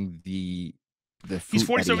having the fruit he's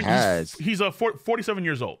 47. That he has, he's 47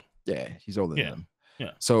 years old. Yeah, he's older than him.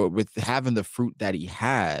 Yeah. So with having the fruit that he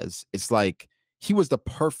has, it's like he was the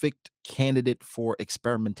perfect candidate for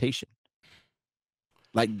experimentation.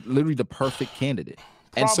 Like literally the perfect candidate.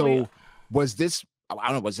 And so was this, I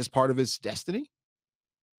don't know, was this part of his destiny?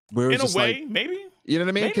 Where in a way, maybe. You know what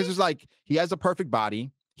I mean? Because it's like he has a perfect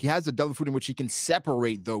body. He has the devil fruit in which he can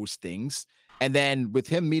separate those things. And then with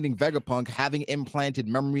him meeting Vegapunk, having implanted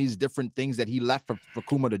memories, different things that he left for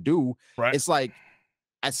Kuma to do, it's like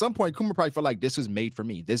at some point, Kuma probably felt like this is made for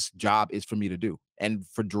me. This job is for me to do. And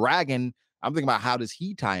for Dragon, I'm thinking about how does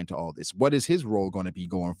he tie into all this? What is his role going to be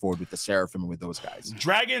going forward with the Seraphim and with those guys?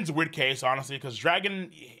 Dragon's a weird case, honestly, because Dragon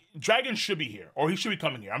should be here, or he should be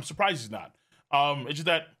coming here. I'm surprised he's not. It's just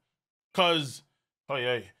that because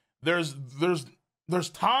there's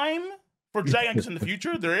time for Dragon in the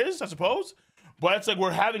future. There is, I suppose, but it's like we're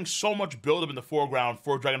having so much buildup in the foreground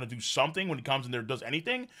for Dragon to do something when he comes in there, does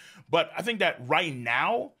anything. But I think that right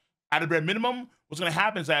now, at a bare minimum, what's going to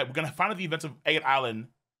happen is that we're going to find out the events of Agate Island.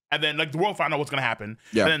 And then, like, the world find out what's going to happen.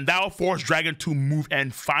 And then that'll force Dragon to move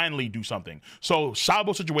and finally do something. So,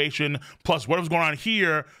 Sabo situation plus whatever's going on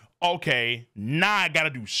here, okay, now I got to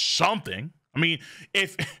do something. I mean,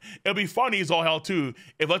 it'll be funny as all hell, too,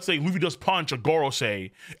 if, let's say, Luffy does punch a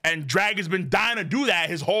Gorosei, and Dragon's been dying to do that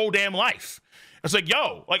his whole damn life. It's like,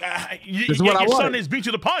 yo, like, your son is beat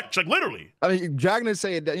you the punch, like, literally. I mean, Dragon is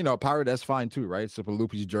saying that, you know, pirate, that's fine, too, right? So, for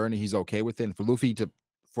Luffy's journey, he's okay with it. And for Luffy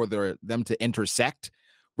for them to intersect,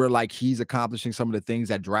 where like he's accomplishing some of the things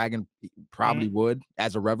that Dragon probably would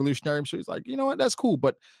as a revolutionary. I'm sure he's like, you know what, that's cool.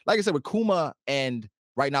 But like I said, with Kuma and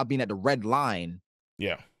right now being at the red line,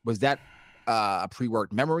 was that a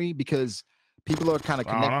pre-worked memory? Because people are kind of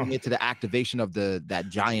I don't connecting know. it to the activation of that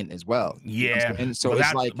giant as well. You know what Yeah, I'm saying? So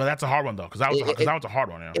it's like but that's a hard one though, because that was a hard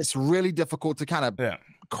one. Yeah, it's really difficult to kind of yeah,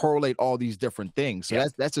 correlate all these different things. So yeah.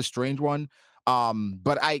 that's a strange one.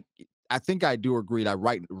 But I think I do agree that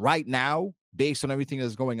right now, based on everything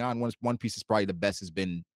that's going on, One Piece is probably the best has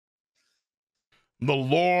been. The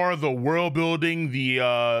lore, the world building,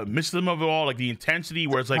 the mysticism of it all, like the intensity,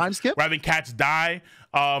 where it's like Time skip? we're having cats die.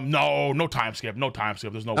 No time skip, no time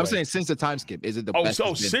skip. There's no I'm way. saying since the time skip, is it the Oh, best?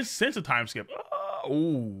 so It's been? since the time skip.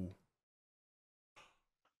 Ooh.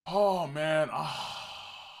 Oh man.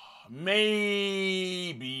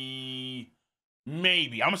 Maybe. I'm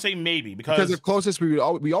gonna say maybe Because because the closest we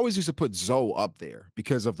always used to put Zoe up there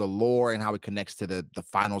because of the lore and how it connects to the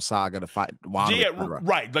final saga, the fight, Wano, yeah, etc.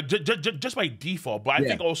 right. Like just by default, but I Yeah.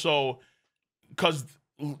 think also because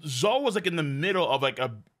Zoe was like in the middle of like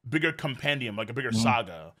a bigger compendium, like a bigger Mhm.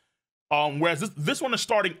 saga. Whereas this one is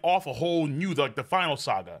starting off a whole new, like the final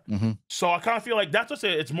saga. Mhm. So I kind of feel like that's just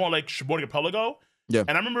it's more like Shibori Archipelago. Yeah.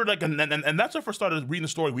 And I remember like, and that's when I first started reading the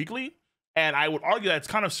story weekly. And I would argue that it's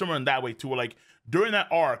kind of similar in that way too. Where like during that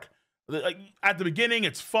arc, like at the beginning,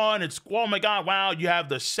 it's fun. It's oh my god, wow! You have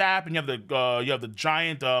the sap and you have the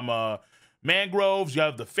giant mangroves. You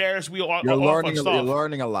have the Ferris wheel. All fun stuff. You're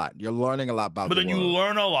learning a lot. You're learning a lot about. But then you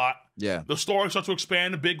learn a lot. Yeah. The story starts to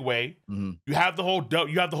expand in a big way. Mhm. You have the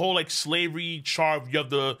whole like slavery chart. You have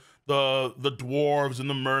the dwarves and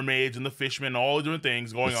the mermaids and the fishmen, all the different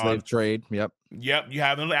things going The on. slave trade. Yep. Yep, you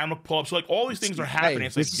have the animal pull-ups. So like all these things are happening. Hey,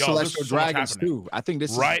 It's this like, is yo, Celestial there's so much Dragons happening. too. I think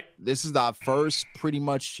Right. this is our first pretty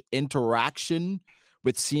much interaction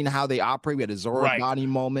with seeing how they operate. We had a Zoro Right. Bonnie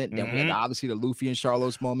moment, then we had Mhm. obviously the Luffy and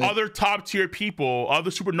Charlos moment. Other top tier people, other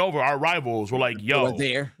Supernova, our rivals, were like, They yo, were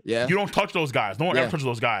there. Yeah. you don't touch those guys. No one Yeah. ever touches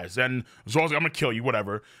those guys. And Zoro's like, I'm gonna kill you,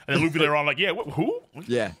 whatever. And then Luffy later on, like, yeah, who?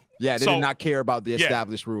 Yeah. Yeah. They So- did not care about the yeah.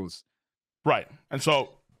 established rules. Right. And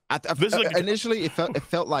so This is like- Initially it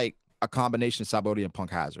felt like a combination of Sabaody and Punk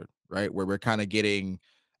Hazard, right? Where we're kind of getting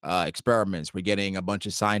experiments, we're getting a bunch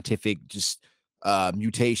of scientific just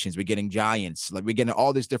mutations, we're getting giants, like we're getting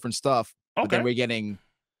all this different stuff, but then Okay. we're getting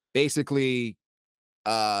basically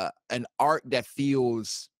an art that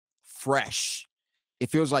feels fresh. It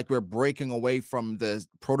feels like we're breaking away from the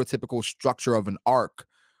prototypical structure of an arc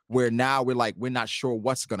where now we're not sure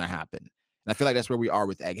what's gonna happen. And I feel like that's where we are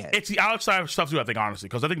with Egghead. it's the outside stuff too, I think, honestly,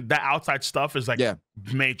 because I think that outside stuff is like Yeah.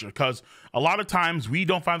 major. Because a lot of times we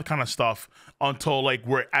don't find the kind of stuff until like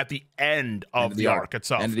we're at the end of the arc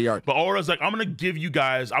itself. End of the arc. But Aura's like, I'm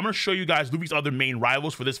gonna show you guys Luffy's other main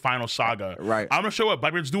rivals for this final saga. Right. I'm gonna show what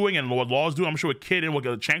Blackbeard's doing and what Law's doing. I'm gonna show what Kid and what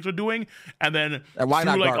the Shanks are doing, and then And why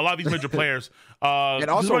through not like Garp? a lot of these major players. And this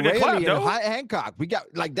is also where I get Rayleigh clapped, and yo. Hancock. We got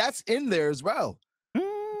like that's in there as well.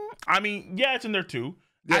 I mean, yeah, it's in there too.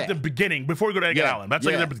 Yeah. At the beginning, before we go to Egg Yeah. Island. That's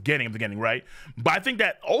like Yeah. in the beginning, right? But I think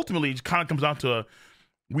that ultimately it kind of comes down to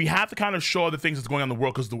we have to kind of show other things that's going on in the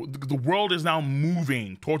world because the world is now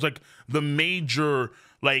moving towards like the major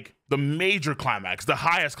climax, the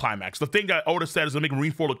highest climax. The thing that Oda said is to make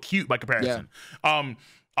Marineford look cute by comparison.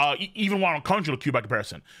 Even Wano Country look cute by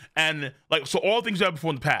comparison. And like, so all things you have before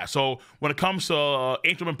in the past. So when it comes to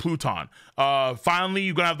Ancient and Pluton, finally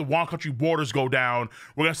you're gonna have the Wano Country borders go down.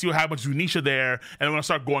 We're gonna see what happens to Zunisha there, and we're gonna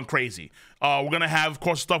start going crazy. We're gonna have, of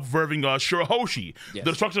course, stuff verving Shirahoshi, Yes.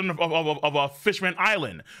 the destruction of a Fishman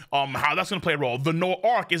Island. How that's gonna play a role. The Noah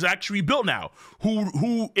Ark is actually built now.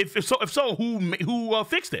 If so, who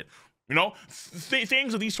fixed it? You know,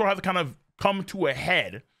 things of these sort have to kind of come to a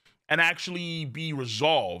head and actually be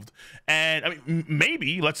resolved. And I mean,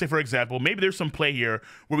 maybe, let's say, for example, maybe there's some play here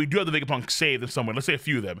where we do have the Vegapunk saved in some way. Let's say a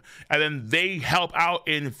few of them. And then they help out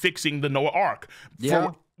in fixing the Noah Ark.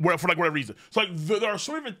 Yeah. For like whatever reason. So like there are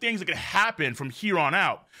so many different things that can happen from here on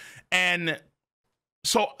out. And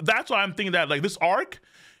so that's why I'm thinking that like this arc,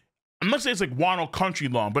 I'm not saying it's like Wano Country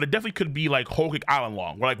long, but it definitely could be like Whole Cake Island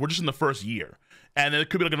long, where like we're just in the first year. And then it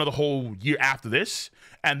could be like another whole year after this,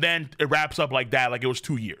 and then it wraps up like that, like it was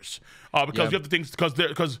 2 years. Because you have to think,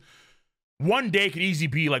 because one day could easily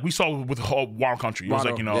be like we saw with Wano Country. It was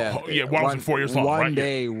like, you know, Wano was 4 years long. One right?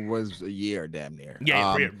 day was a year, damn near.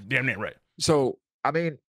 Yeah, damn near, right. So I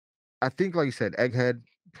mean, I think like you said, Egghead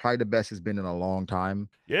probably the best has been in a long time.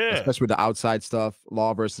 Yeah. Especially with the outside stuff,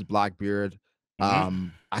 Law versus Blackbeard.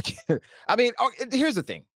 I can't. I mean, here's the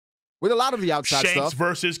thing. With a lot of the outside Shanks stuff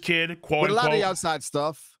versus Kid, quote with a unquote. lot of the outside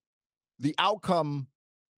stuff, the outcome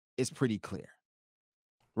is pretty clear,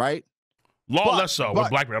 right? Law less so with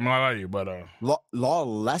Blackbeard. I'm not gonna lie to you, but Law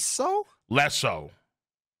less so. Less so.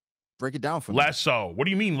 Break it down for me. Less so. What do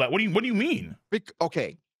you mean? What do you mean?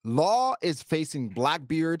 Okay, Law is facing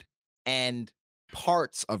Blackbeard and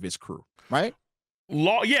parts of his crew, right?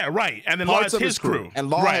 Law, yeah, right. And then Law Parts has of his crew. And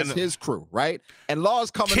Law right. has his crew, right? And Law's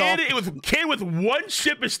coming off. Kid with one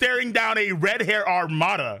ship is staring down a red hair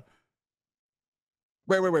armada.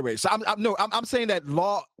 Wait. So I'm saying that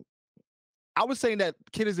Law. I was saying that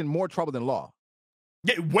Kid is in more trouble than Law.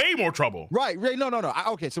 Yeah, way more trouble. Right. No.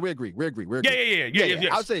 Okay, so we agree. Yeah.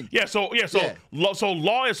 I was saying. So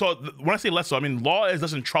Law is, so when I say less so, I mean Law is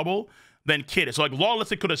less in trouble than Kid is. So like Law, let's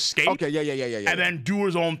say, could escape. Okay, yeah. And then do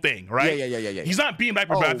his own thing, right? Yeah. He's not being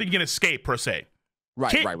backward, but I think he can escape per se.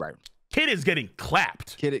 Right. Kid is getting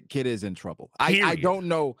clapped. Kid is in trouble. I don't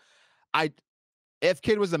know. If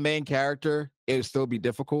Kid was the main character, it would still be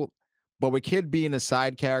difficult. But with Kid being a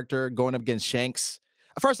side character going up against Shanks,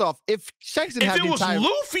 first off, if Shanks didn't have the entire... If it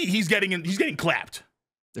was Luffy, he's getting clapped.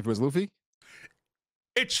 If it was Luffy?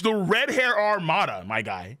 It's the red hair armada, my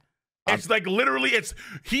guy. It's like literally,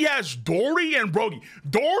 he has Dory and Brogy.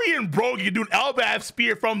 Dory and Brogy can do an Elbaf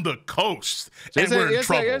spear from the coast, and we're in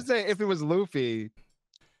trouble. If it was Luffy,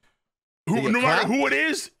 no matter who it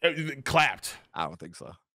is, clapped. I don't think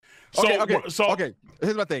so. Okay.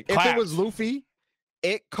 Here's my thing. Clapped. If it was Luffy,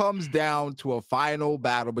 it comes down to a final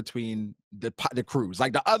battle between the crews.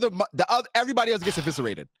 Like the other, everybody else gets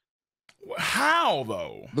eviscerated. How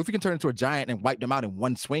though? Luffy can turn into a giant and wipe them out in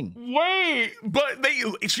one swing. Wait, but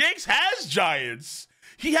Shanks has giants.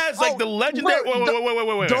 He has like the legendary.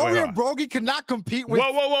 Wait. Dory and Brogy cannot compete with.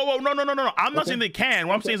 Whoa. No. I'm not saying they can.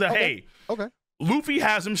 What I'm saying is that hey, Luffy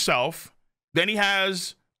has himself. Then he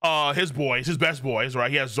has his boys, his best boys,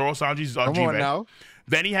 right? He has Zoro, Sanji, Jibe.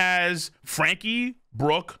 Then he has Frankie,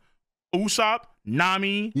 Brook, Usopp,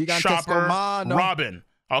 Nami, Chopper, Robin.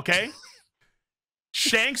 Okay.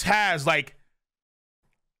 Shanks has like,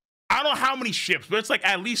 I don't know how many ships, but it's like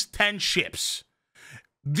at least 10 ships.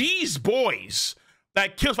 These boys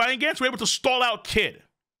that Kid's fighting against were able to stall out Kid.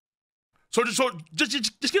 So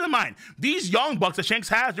just keep in mind, these young bucks that Shanks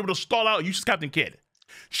has, they're able to stall out useless Captain Kid.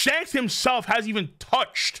 Shanks himself hasn't even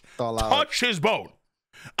touched his boat.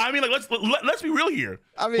 I mean, like let's be real here.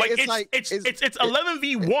 I mean, it's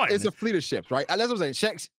 11v1. It's a fleet of ships, right? That's what I'm saying.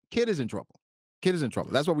 Shanks, Kid is in trouble.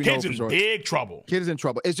 That's what we know for sure. Kid's in big trouble. Kid is in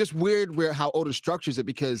trouble. It's just weird how Oda structures it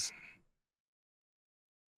because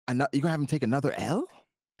you're gonna have him take another L?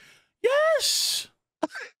 Yes.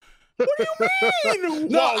 What do you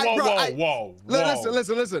mean? Whoa.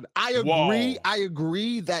 Listen. I agree. I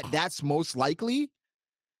agree that that's most likely.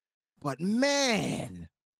 But man,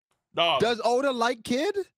 does Oda like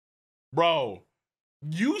Kid? Bro,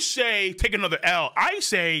 you say take another L. I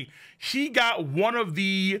say he got one of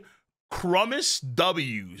the crumbest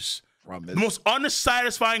W's. The most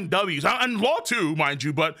unsatisfying W's. And Law too, mind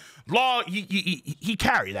you, but Law, he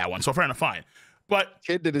carried that one, so fair enough, fine. But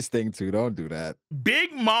Kid did his thing too. Don't do that.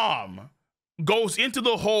 Big Mom goes into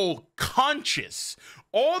the whole conscious.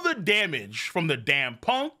 All the damage from the damn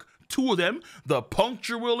punk, two of them, the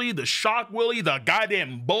puncture Willie, the shock Willie, the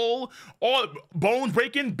goddamn bull, all bones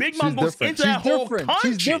breaking. Big Mom goes into that whole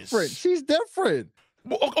conscious. She's different.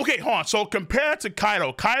 Okay, hold on. So compared to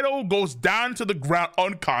Kaido goes down to the ground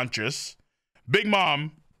unconscious. Big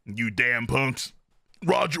Mom, you damn punks.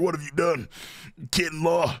 Roger, what have you done? Kid in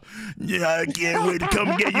Law. Yeah, I can't wait to come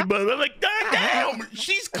and get you, but I'm like, God damn,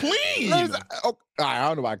 she's clean. I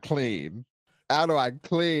don't know about clean.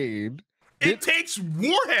 It takes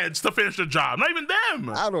warheads to finish the job, not even them.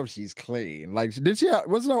 I don't know if she's clean. Like,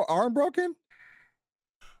 wasn't her arm broken?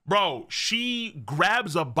 Bro, she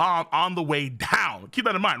grabs a bomb on the way down. Keep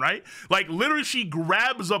that in mind, right? Like, literally, she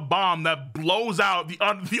grabs a bomb that blows out the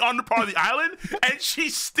under part of the island, and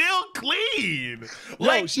she's still clean.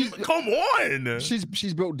 Like, come on. She's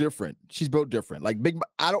built different. Like,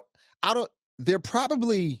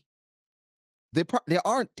 there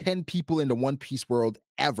aren't 10 people in the One Piece world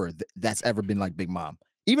ever that's ever been like Big Mom.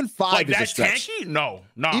 Even 5 is a stretch. Tanky? No.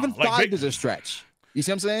 Even 5 is a stretch. You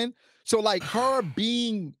see what I'm saying? So like her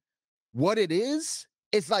being what it is,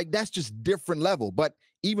 it's like that's just different level. But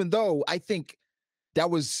even though I think that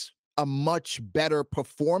was a much better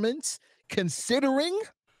performance considering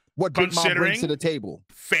what Big Mom brings to the table.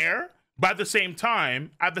 Fair. But at the same time,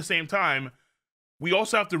 we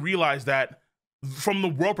also have to realize that from the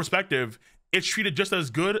world perspective, it's treated just as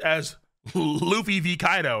good as Luffy v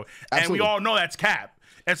Kaido. Absolutely. And we all know that's cap.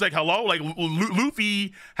 It's like, hello? Like,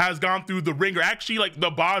 Luffy has gone through the ringer. Actually, like,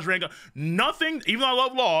 the Bajrang. Nothing, even though I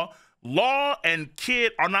love Law and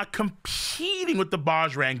Kid are not competing with the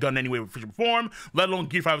Bajrang gun in any way, shape, or form, let alone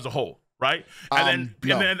Gear 5 as a whole, right? And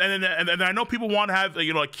then I know people want to have,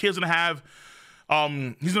 like, Kid's going to have,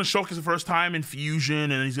 he's going to showcase the first time in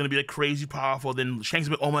Fusion, and he's going to be, like, crazy powerful. Then Shanks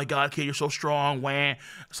will be like, oh, my God, Kid, you're so strong. Wah.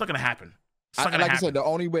 It's not going to happen. It's not gonna like I happen. said, the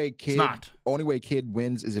only way not. Kid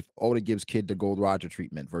wins is if Oda gives Kid the Gold Roger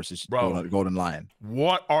treatment versus Golden Lion.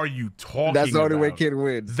 What are you talking about? That's the only way Kid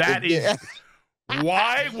wins. That is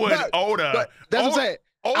why would Oda? But that's what I'm saying.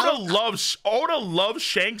 Oda loves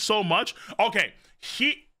Shanks so much. Okay,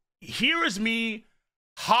 here is me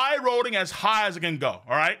high roading as high as it can go.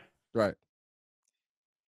 All right. Right.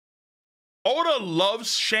 Oda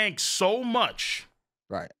loves Shanks so much.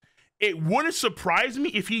 Right. It wouldn't surprise me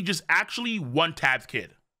if he just actually one-tapped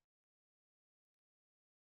Kid.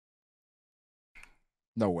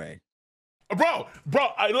 No way. Bro,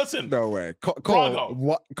 listen. No way. Brago.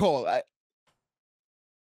 What? Cole.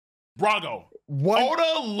 Brago. What?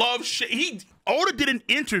 Oda loves Oda did an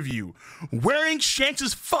interview wearing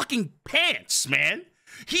Shanks' fucking pants, man.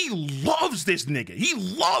 He loves this nigga. He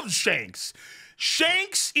loves Shanks.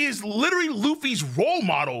 Shanks is literally Luffy's role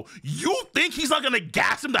model. You think he's not gonna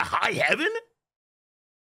gas him to high heaven?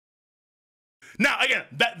 Now, again,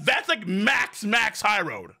 that's like max high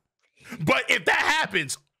road. But if that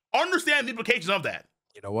happens, understand the implications of that.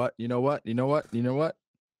 You know what?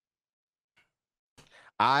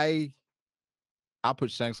 I'll put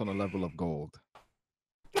Shanks on the level of gold.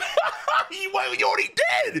 You already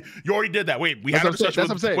did. You already did that. Wait, we had a discussion.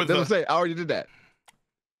 That's what I'm saying. I already did that.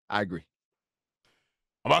 I agree.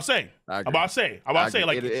 I'm about to say,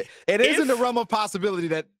 like it is in the realm of possibility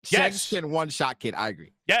that Shanks can one-shot Kid. I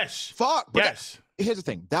agree. Yes. Fuck. But here's the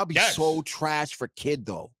thing. That'd be so trash for Kid,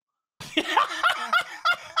 though.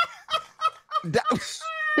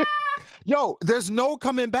 Yo, there's no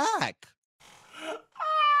coming back.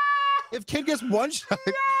 If Kid gets one shot,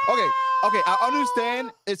 okay, I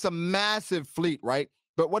understand it's a massive fleet, right?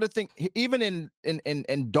 But what the thing, even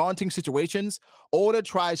in daunting situations, Oda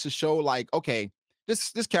tries to show like, okay,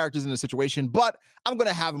 this character's in a situation, but I'm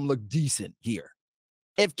gonna have him look decent here.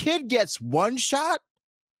 If Kid gets one shot,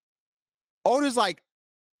 Oda's like,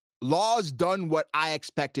 Law's done what I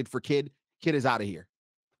expected for Kid. Kid is out of here.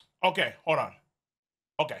 Okay, hold on.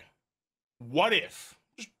 Okay, what if?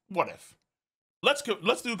 Let's do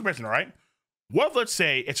a comparison, all right? What if, let's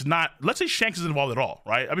say Shanks isn't involved at all,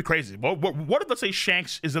 right? That'd be crazy. What if, let's say,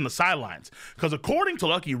 Shanks is in the sidelines? Because according to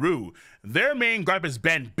Lucky Roo, their main gripe is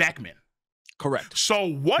Ben Beckman. Correct. So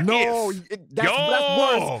what if? That's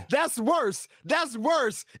worse. That's worse. That's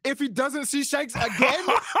worse. If he doesn't see Shanks again.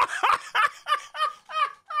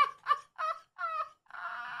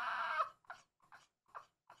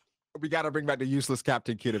 We got to bring back the useless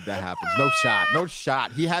Captain Kid if that happens. No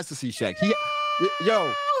shot. He has to see Shanks.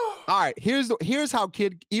 All right, here's how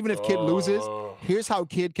Kid, even if Kid loses, here's how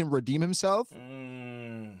Kid can redeem himself.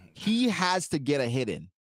 He has to get a hit in.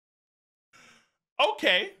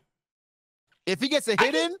 Okay. If he gets a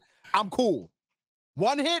hit in, I'm cool.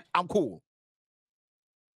 One hit, I'm cool.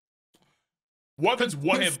 What if it's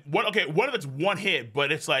one hit? What if it's one hit,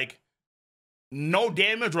 but it's like no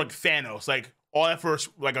damage, like Thanos, like all that for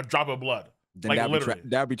like a drop of blood? Then like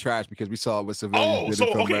that'd be trash because we saw what civilians did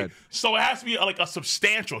in Film Red. So it has to be like a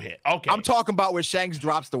substantial hit. Okay. I'm talking about where Shanks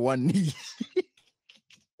drops the one knee.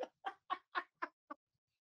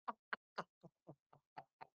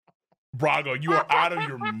 Brago, you are out of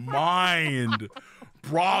your mind.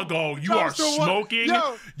 Brago, you are smoking.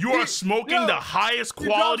 You are smoking the highest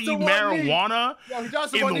quality marijuana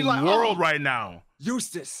in the world right now.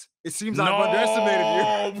 Eustace, it seems I've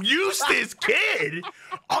underestimated you. Eustace, Kid,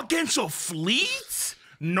 against a fleet?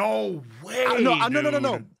 No way. No.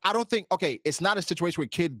 I don't think. Okay, it's not a situation where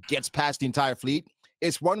Kid gets past the entire fleet.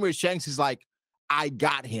 It's one where Shanks is like, "I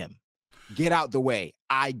got him. Get out the way.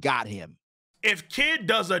 I got him." If Kid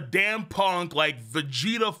does a damn punk like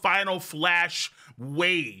Vegeta Final Flash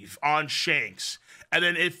wave on Shanks, and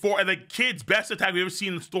then Kid's best attack we've ever seen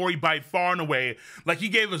in the story by far and away, like he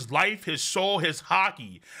gave his life, his soul, his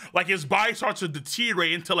hockey, like his body starts to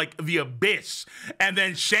deteriorate into like the abyss, and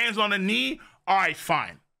then Shanks on the knee, all right,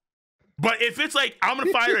 fine. But if it's like I'm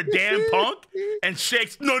gonna fire a damn punk and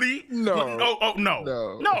Shanks, no.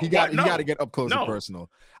 He got to get up close and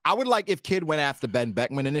personal. I would like if Kid went after Ben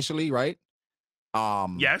Beckman initially, right?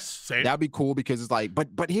 Yes, same. That'd be cool because it's like, but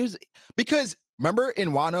because remember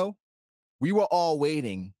in Wano, we were all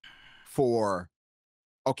waiting for,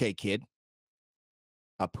 okay, Kid,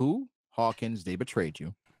 Apu, Hawkins, they betrayed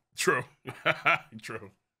you. True.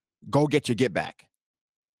 True. Go get your get back.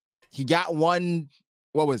 He got one,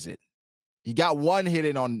 what was it? He got one hit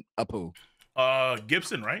in on Apu.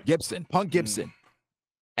 Gibson, right? Punk Gibson.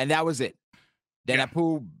 And that was it. Then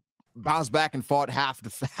Apu bounced back and fought half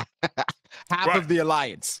of the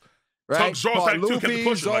alliance. Right?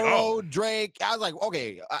 Luffy, Zoro, Drake. I was like,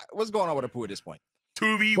 okay, what's going on with Apu at this point?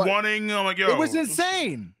 2v1ing. I'm like, yo. It was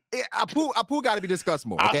insane. Apu got to be discussed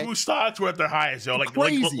more. Okay, Apu stocks were at their highest, yo. Like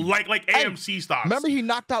crazy. Like AMC stocks. Remember he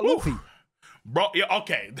knocked out Luffy, bro. Yeah,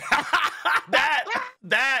 okay.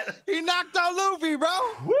 that he knocked out Luffy, bro.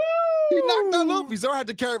 Woo! He knocked out Luffy. Zoro had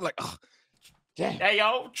to carry him like, oh, damn. Hey,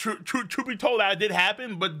 yo, true be told, that did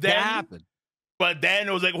happen, but then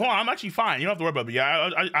it was like, hold on, I'm actually fine. You don't have to worry about me. I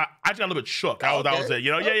just got a little bit shook. That was it.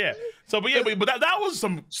 You know, yeah. So, but that was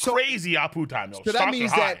some crazy Apu time, though. So that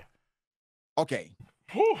means that, okay,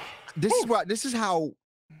 this is how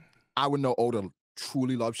I would know Oda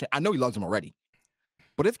truly loves Shanks. I know he loves him already,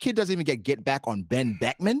 but if Kid doesn't even get back on Ben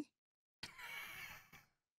Beckman,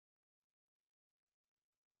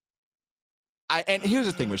 and here's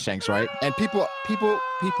the thing with Shanks, right? And people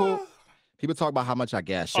talk about how much I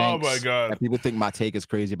gas Shanks. Oh my god! And people think my take is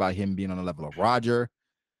crazy about him being on the level of Roger,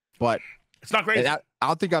 but it's not crazy. I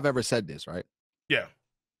don't think I've ever said this, right? Yeah.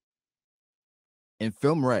 In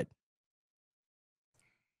Film Red,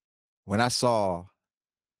 when I saw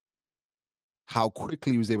how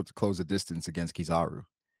quickly he was able to close the distance against Kizaru,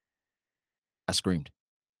 I screamed.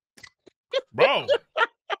 Bro,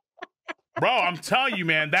 I'm telling you,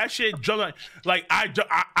 man, that shit jumped like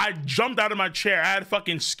I jumped out of my chair. I had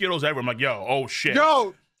fucking Skittles everywhere. I'm like, yo, oh shit.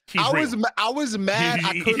 Yo, I was mad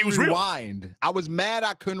I couldn't rewind. Real. I was mad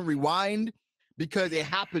I couldn't rewind because it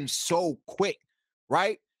happened so quick,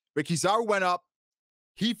 right? But Kizaru went up,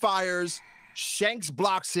 he fires, Shanks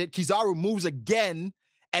blocks it, Kizaru moves again,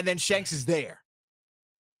 and then Shanks is there.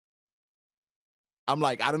 I'm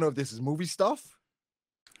like, I don't know if this is movie stuff,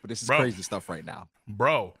 but this is crazy stuff right now.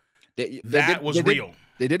 Bro, that was real.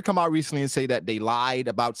 They did come out recently and say that they lied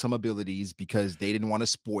about some abilities because they didn't want to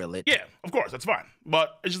spoil it. Yeah, of course, that's fine.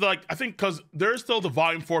 But it's just like, I think because there's still the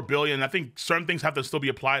volume 4 billion, I think certain things have to still be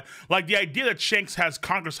applied. Like the idea that Shanks has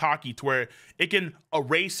Conqueror's Haki to where it can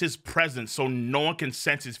erase his presence so no one can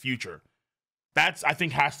sense his future. That's, I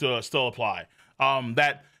think, has to still apply.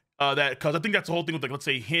 Because I think that's the whole thing with, like, let's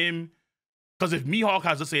say him. Because if Mihawk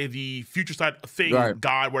has, let's say, the future side thing,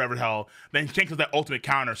 God, whatever the hell, then Shanks has that ultimate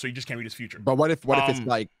counter, so you just can't read his future. But what if it's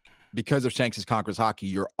like, because of Shanks' Conqueror's Haki,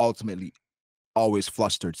 you're ultimately always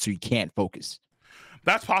flustered, so you can't focus?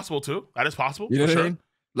 That's possible too. That is possible. You know what I mean?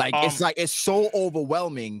 Like, it's so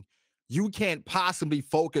overwhelming, you can't possibly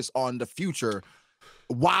focus on the future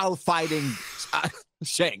while fighting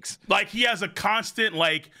Shanks. Like, he has a constant,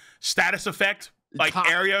 like, status effect, like,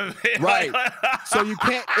 area. Right. So you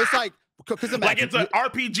can't, it's like, like it's an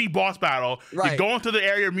RPG boss battle. Right. You go into the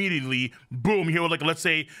area immediately. Boom. Here, like, let's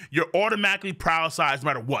say you're automatically paralyzed no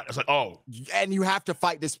matter what. It's like, oh, and you have to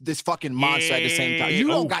fight this fucking monster at the same time. You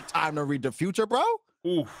don't got time to read the future, bro.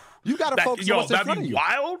 Ooh. You gotta focus on what's in front of you.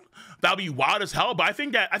 That'd be wild as hell. But I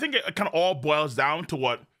think it kind of all boils down to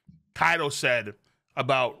what Kaido said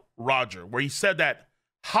about Roger, where he said that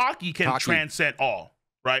Haki can transcend all.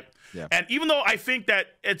 Right? Yeah. And even though I think that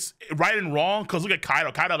it's right and wrong, because look at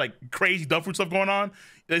Kaido, like crazy dumb fruit stuff going on.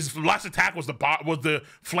 His last attack was the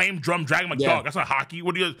flame drum dragon. I'm like, dog, that's not Haki.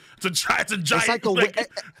 What do you? It's a giant. It's like what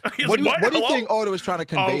do you think Oda was trying to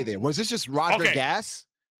convey there? Was this just Roger gas?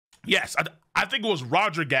 Yes, I think it was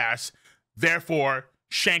Roger gas. Therefore,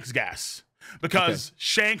 Shanks gas. Because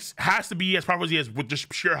Shanks has to be as powerful as he is with just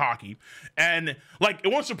pure Haki. And, like, it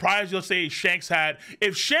won't surprise you, let's say if Shanks had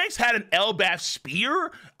an Elbaf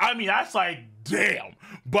spear, I mean, that's like, damn.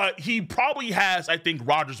 But he probably has, I think,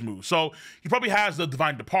 Roger's move. So he probably has the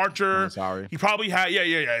Divine Departure. Sorry. He probably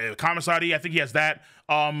had, Commissary. I think he has that.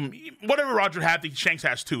 Whatever Roger had, I think Shanks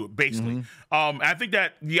has too, basically. And I think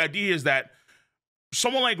that the idea is that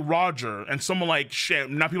someone like Roger and someone like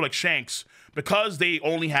not people like Shanks, because they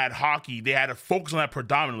only had Haki, they had to focus on that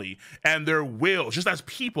predominantly. And their wills, just as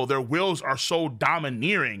people, their wills are so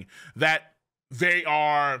domineering that they're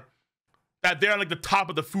like the top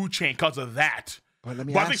of the food chain because of that. But let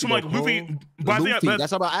me ask you, someone like Luffy,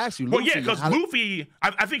 that's what I asked you. Well, yeah, because Luffy,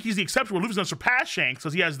 I think he's the exception where Luffy's gonna surpass Shanks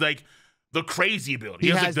because he has like the crazy ability.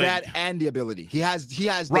 He has that and the ability. He has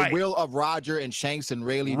the will of Roger and Shanks and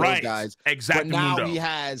Rayleigh, those guys. Exactly. But now he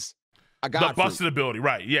has the busted ability,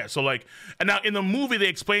 right? Yeah. So like, and now in the movie they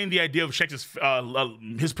explain the idea of Shanks'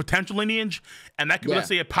 his potential lineage, and that could be, let's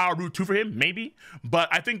say, a power route 2 for him, maybe. But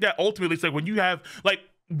I think that ultimately it's like when you have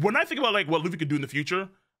when I think about like what Luffy could do in the future,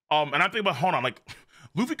 and I think about like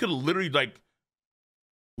Luffy could literally like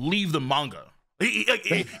leave the manga. In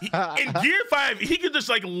Gear 5, he could just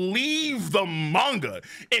like leave the manga.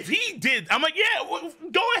 If he did, I'm like, yeah, well,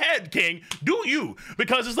 go ahead, King, do you?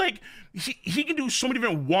 Because it's like he can do so many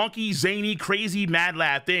different wonky, zany, crazy, mad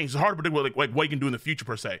lad things. It's hard to predict what he can do in the future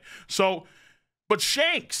per se. So, but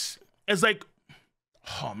Shanks is like,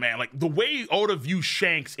 oh man, like the way Oda views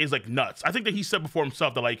Shanks is like nuts. I think that he said before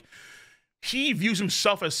himself that like he views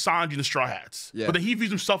himself as Sanji in the Straw Hats, but then he views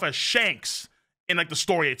himself as Shanks in like the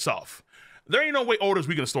story itself. There ain't no way Oda's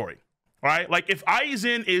weak in the story, right? Like if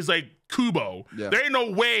Aizen is like Kubo, there ain't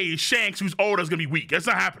no way Shanks, who's Oda, is gonna be weak. That's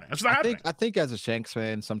not happening. That's not happening. I think as a Shanks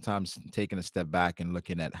fan, sometimes taking a step back and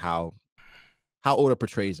looking at how Oda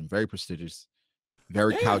portrays him, very prestigious,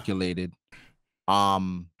 very calculated.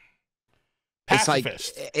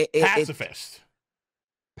 Pacifist. Pacifist.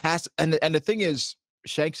 And the thing is,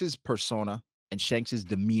 Shanks's persona and Shanks's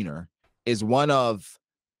demeanor is one of,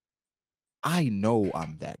 I know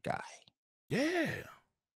I'm that guy. Yeah.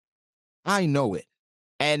 I know it.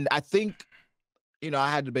 And I think,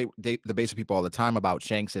 I had debates with people all the time about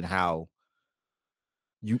Shanks and how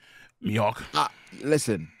Mihawk.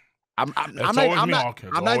 Listen, I'm not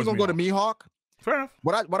even gonna go to Mihawk. Fair enough.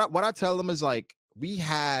 What I tell them is like, we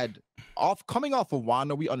had coming off of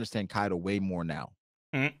Wano, we understand Kaido way more now.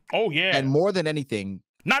 Oh yeah. And more than anything,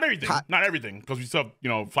 not everything, because we still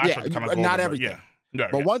flashbacks kind of not everything.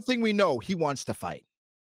 But one thing we know, he wants to fight.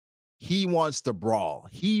 He wants to brawl.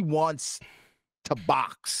 He wants to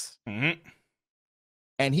box.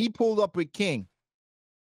 And he pulled up with King.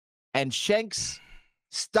 And Shanks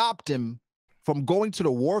stopped him from going to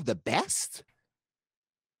the War of the Best?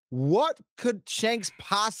 What could Shanks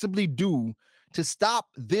possibly do to stop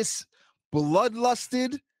this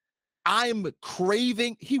bloodlusted, I'm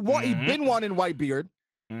craving? He'd been one in Whitebeard.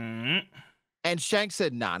 And Shanks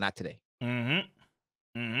said, nah, not today.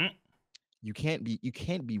 You can't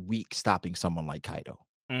be weak stopping someone like Kaido.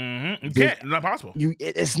 You can't. Not possible.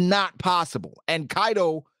 It's not possible. And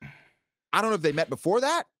Kaido, I don't know if they met before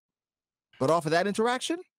that, but off of that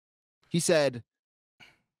interaction, he said,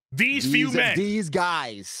 these few men, these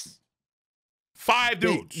guys, 5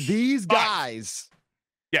 dudes, these guys,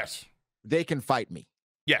 yes, they can fight me.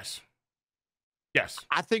 Yes.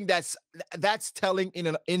 I think that's telling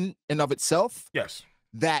in and of itself. Yes,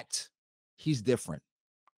 that he's different,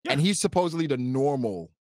 and he's supposedly the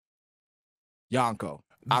normal Yonko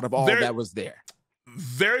out of all that was there.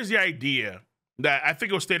 There's the idea that I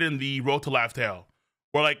think it was stated in the Road to Laugh Tale,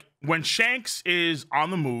 where like when Shanks is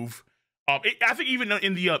on the move, I think even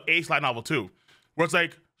in the Ace Light novel too, where it's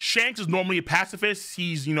like Shanks is normally a pacifist.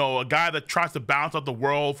 He's a guy that tries to balance out the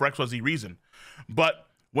world for XYZ reason, but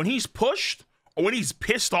when he's pushed or when he's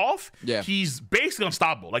pissed off, he's basically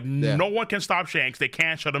unstoppable. Like no one can stop Shanks. They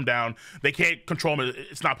can't shut him down. They can't control him.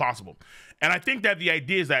 It's not possible. And I think that the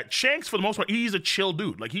idea is that Shanks, for the most part, he's a chill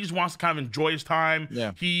dude. Like he just wants to kind of enjoy his time.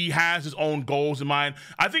 Yeah. He has his own goals in mind.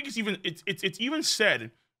 I think it's even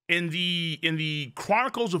said in the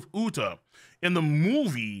Chronicles of Uta, in the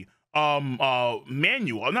movie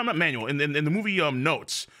manual, not manual, in the movie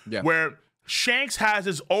notes, where Shanks has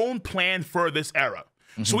his own plan for this era.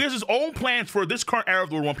 So he has his own plans for this current era of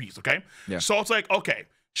the One Piece, okay? Yeah. So it's like, okay,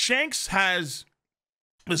 Shanks has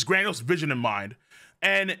this grandiose vision in mind,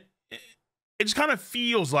 and it just kind of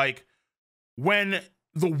feels like when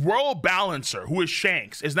the world balancer, who is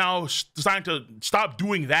Shanks, is now deciding to stop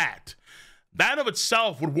doing that, that of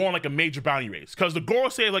itself would warrant like a major bounty raise. Because the Goro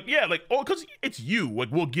say like, because it's you,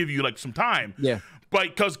 like we'll give you like some time. Yeah. But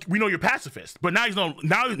because we know you're pacifist. But now he's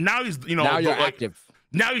now you're active.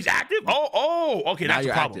 Now he's active? Oh, okay, that's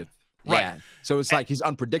a problem. Active. Right. Yeah. So it's like he's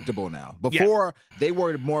unpredictable now. Before, they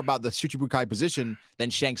worried more about the Shichibukai position than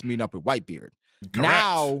Shanks meeting up with Whitebeard. Correct.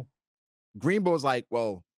 Now, Greenbow's like,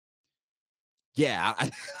 well,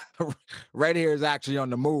 Red Hair is actually on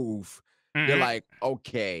the move. They're like,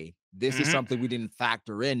 okay, this is something we didn't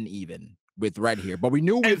factor in even with Red Hair. But we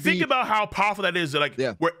knew and think about how powerful that is. Like,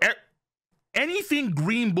 where anything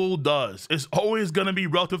Green Bull does is always going to be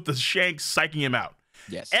relative to Shanks psyching him out.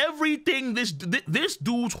 Yes. Everything this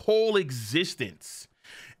dude's whole existence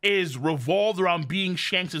is revolved around being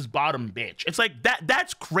Shanks's bottom bitch. It's like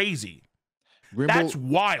that's crazy. That's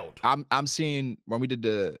wild. I'm seeing when we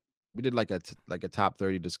did like a top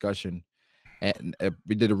 30 discussion, and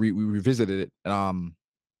we revisited it, and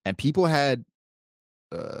people had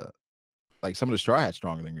like some of the Straw Hats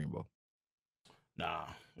stronger than Green Bull. Nah.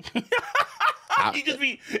 He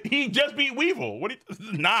just beat Weevil.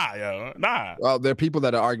 Nah. Well, there are people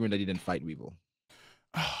that are arguing that he didn't fight Weevil.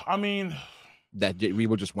 I mean, that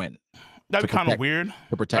Weevil just went. That'd be kind of weird.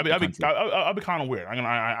 To protect I'd be kind of weird.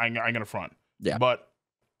 I ain't gonna front. Yeah, but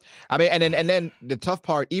I mean, and then the tough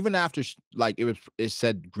part, even after like it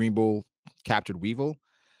said Green Bull captured Weevil,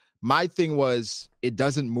 my thing was it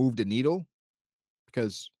doesn't move the needle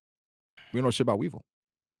because we don't know shit about Weevil.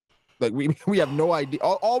 Like we have no idea.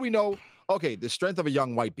 All we know. Okay, the strength of a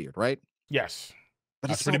young Whitebeard, right? Yes. But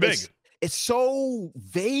that's pretty big. It's so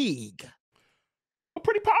vague. But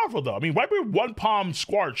pretty powerful, though. I mean, Whitebeard one palm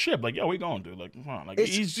squad ship. Like, yo, we going, dude. Like, come on. Like,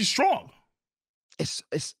 he's strong.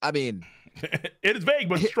 it's. I mean, it is vague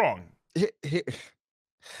but strong.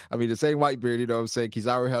 I mean, the same Whitebeard, you know what I'm saying?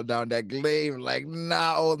 Kizaru held down that glaive, like,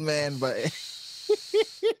 nah, old man, but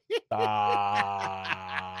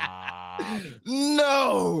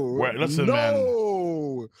no, Wait, listen, man.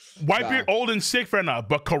 no. Whitebeard old and sick, fair enough.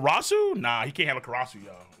 But Karasu? Nah, he can't handle Karasu,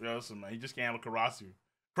 yo. Yo, listen, man, he just can't handle Karasu.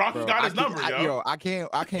 Karasu's got his number, yo. I can't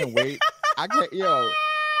wait. I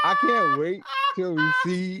can't wait till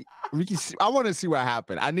we can see. I want to see what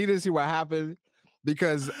happened. I need to see what happened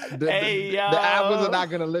because the Apples are not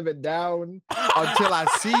gonna live it down until I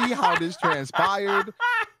see how this transpired.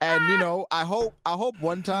 And you know, I hope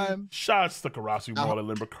one time. Shots to Karasu, Marlon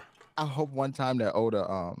Limber. I hope one time that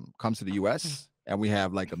Oda comes to the US and we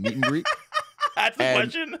have like a meet and greet. That's the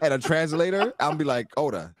question. And a translator. I'll be like,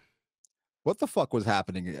 Oda, what the fuck was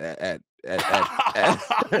happening at Mary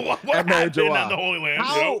Joa? The Holy Land?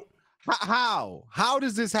 How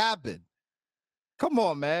does this happen? Come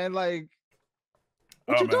on, man. Like,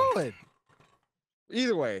 what you doing?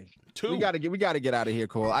 Either way, we gotta get out of here,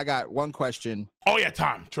 Cole. I got one question. Oh yeah,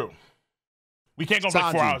 time. True. We can't go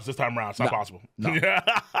like 4 hours this time around. It's not possible. No.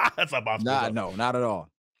 That's not possible. No, not at all.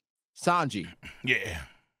 Sanji. Yeah.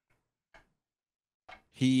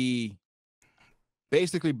 He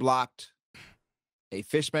basically blocked a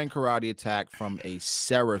fishman karate attack from a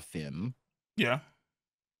seraphim. Yeah.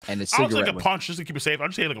 And a cigarette. I was like a punch just to keep it safe. I'll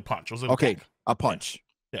just say like a punch. Okay, a punch.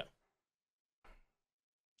 Yeah.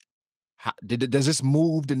 Does this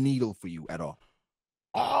move the needle for you at all?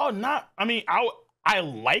 Oh, not. I mean, I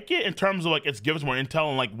like it in terms of like it's gives us more intel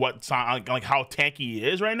on like what like how tanky he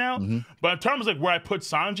is right now. Mm-hmm. But in terms of like where I put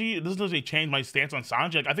Sanji, this doesn't really change my stance on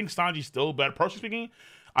Sanji. Like I think Sanji's still better. Personally speaking,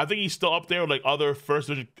 I think he's still up there with like other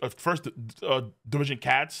first division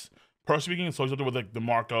cats. Personally speaking, so he's up there with like the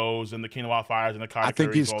Marcos and the King of Wildfires and the Kai. I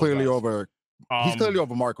think he's clearly over. He's clearly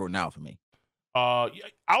over Marco now for me. I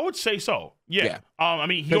would say so. Yeah. I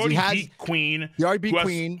mean, he already beat Queen. He already beat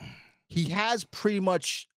Queen. He has pretty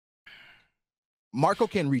much. Marco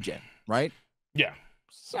can regen, right? Yeah.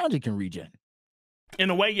 Sanji can regen. In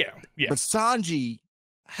a way, yeah. But Sanji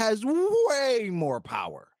has way more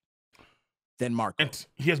power than Marco. And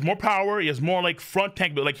he has more power. He has more like front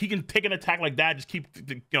tank, but like he can take an attack like that, just keep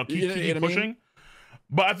pushing. I mean?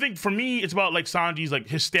 But I think for me, it's about like Sanji's like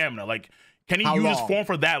his stamina. Like, can he use his form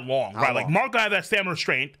for that long? Right? Like Marco had that stamina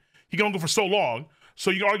strength. He can only go for so long.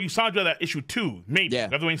 So you can argue Sanji had that issue too. Maybe. Yeah.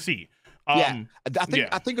 That's what we see. I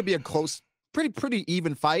think it'd be a close. Pretty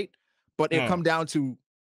even fight, but it come down to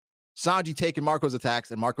Sanji taking Marco's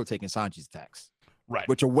attacks and Marco taking Sanji's attacks, right?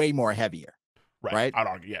 Which are way more heavier, right? I'd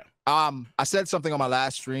argue, yeah. I said something on my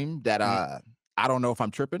last stream that I don't know if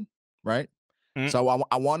I'm tripping, right? So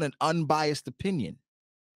I want an unbiased opinion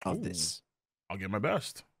of this. I'll give my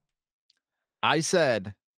best. I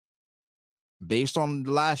said, based on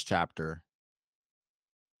the last chapter,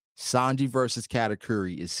 Sanji versus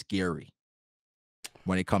Katakuri is scary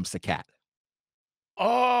when it comes to Cat.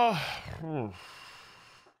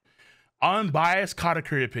 Unbiased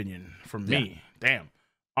Katakuri opinion from me. Damn.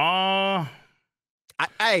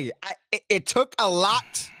 It took a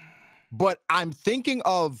lot, but I'm thinking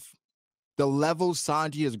of the level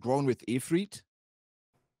Sanji has grown with Ifrit.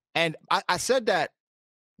 And I said that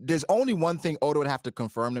there's only one thing Oda would have to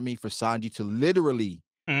confirm to me for Sanji to literally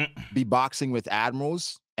be boxing with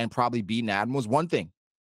admirals and probably beating admirals. One thing.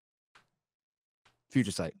 Future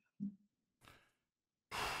Sight.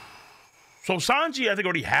 So Sanji, I think,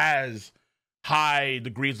 already has high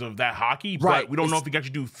degrees of that hockey, but we don't know if he can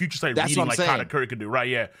actually do Future Sight reading like Katakuri could do, right?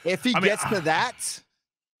 Yeah. If he gets to that.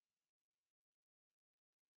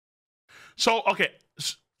 So, okay.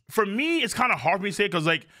 For me, it's kind of hard for me to say because,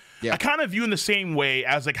 like, I kind of view in the same way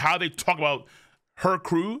as, like, how they talk about her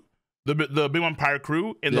crew, the Big Mom Pirate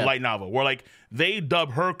crew in the light novel, where, like, they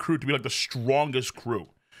dub her crew to be, like, the strongest crew.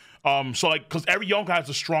 So, like, because every Yonko has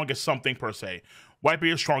the strongest something, per se.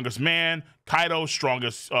 Whitebeard's strongest man, Kaido's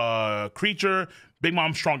strongest creature, Big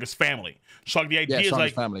Mom's strongest family. So like the idea is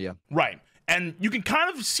like family, right, and you can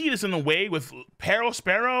kind of see this in a way with Peril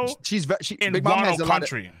Sparrow. In Big Mom has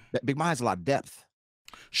Country. Big Mom has a lot of depth.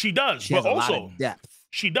 She does, she but has also a lot of depth.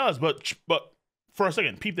 She does, but for a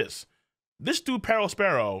second, peep this. This dude Peril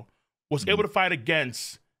Sparrow was able to fight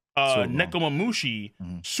against Nekomamushi,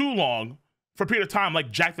 Sulong. For a period of time,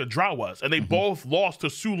 like Jack the Drought was, and they both lost to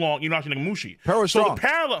Sulong, Inuyasha, and Nekomamushi. So strong. The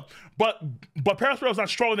parallel, but Peril Sparrow is not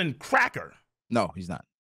stronger than Cracker. No, he's not.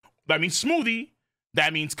 That means Smoothie.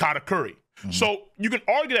 That means Katakuri. So you can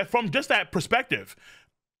argue that from just that perspective,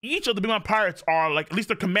 each of the Big Mom Pirates are like, at least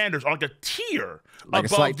their commanders are like a tier like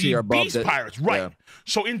above a the Beast Pirates, right? Yeah.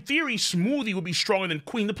 So in theory, Smoothie would be stronger than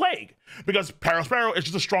Queen the Plague because Peril Sparrow is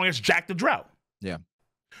just as strong as Jack the Drought. Yeah.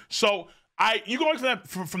 So you go into that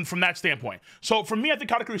from that standpoint. So for me, I think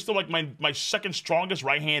Katakuri is still like my second strongest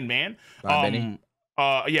right hand man. Benny?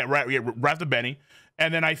 Right after Benny,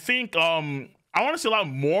 and then I think I want to see a lot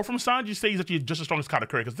more from Sanji. Say he's actually just as strong as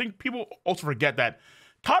Katakuri, because I think people also forget that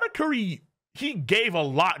Katakuri, he gave a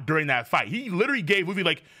lot during that fight. He literally gave Luffy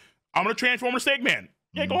like, I'm gonna transform to Snake Man.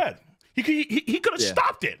 Yeah, go ahead. He could have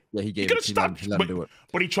stopped it. Yeah, he could have stopped it,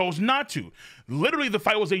 but he chose not to. Literally, the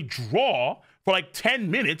fight was a draw for like 10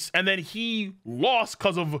 minutes, and then he lost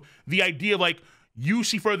because of the idea of like, you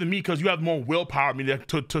see further than me because you have more willpower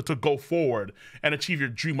to go forward and achieve your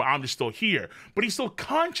dream while I'm just still here. But he's still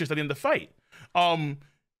conscious at the end of the fight.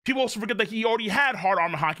 People also forget that he already had hard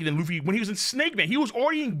armor hockey than Luffy when he was in Snake Man. He was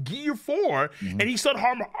already in Gear 4, and he still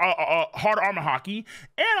had hard armor hockey.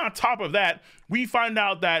 And on top of that, we find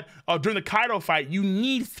out that during the Kaido fight, you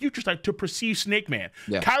need Future Sight to perceive Snake Man.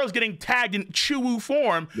 Yeah. Kaido's getting tagged in Chiwu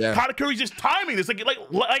form. Yeah. Katakuri's just timing this like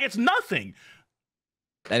it's nothing.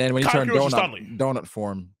 And then when he turned donut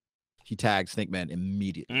form, he tagged Snake Man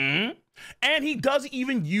immediately. And he doesn't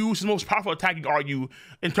even use his most powerful attacking argue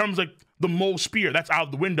in terms of like the mole spear. That's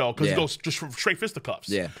out the window because he goes just straight fisticuffs.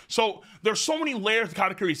 Yeah. So there's so many layers to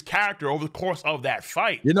Katakuri's character over the course of that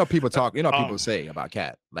fight. You know, people talk. You know, people say about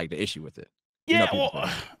Cat, like the issue with it.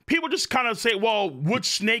 People just kind of say, well, would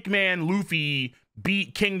Snake Man Luffy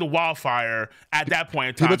beat King the Wildfire at that point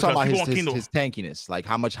in time? People talk about his tankiness, like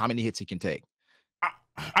how many hits he can take.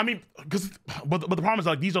 I mean, but the problem is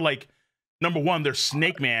like these are like, number one, they're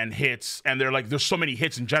Snake Man hits, and they're like there's so many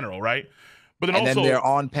hits in general, right? But then then they're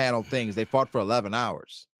on panel things. They fought for 11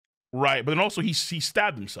 hours, right? But then also he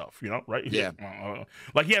stabbed himself, you know, right? Yeah,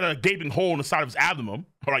 like he had a gaping hole in the side of his abdomen,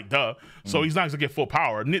 right? Duh. So he's not going to get full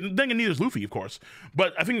power. Then neither is Luffy, of course.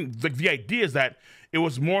 But I think the idea is that it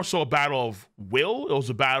was more so a battle of will. It was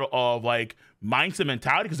a battle of like mindset,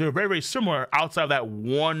 mentality, because they were very, very similar outside of that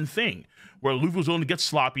one thing, where Luffy was willing to get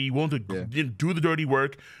sloppy, willing to do the dirty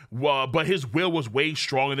work, but his will was way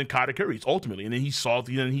stronger than Katakuri's ultimately. And then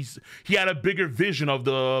he had a bigger vision of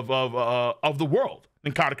the world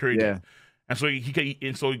than Katakuri did, and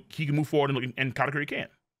so he can move forward, and Katakuri can't.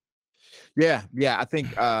 Yeah, I think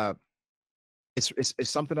it's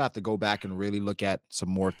something I have to go back and really look at some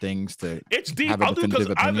more things to. It's deep. I'll do because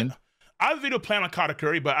I have a video plan on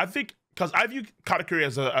Katakuri, but I think because I view Katakuri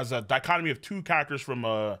as a dichotomy of two characters from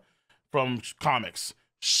comics,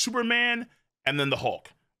 Superman and then the Hulk.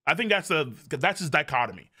 I think that's his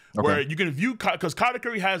dichotomy, where you can view, because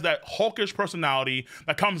Katakuri has that Hulkish personality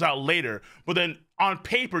that comes out later, but then on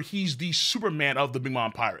paper he's the Superman of the Big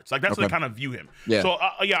Mom Pirates. Like that's what I kind of view him. Yeah. So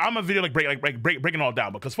I'm a video breaking all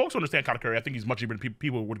down, because folks understand Katakuri. I think he's much deeper than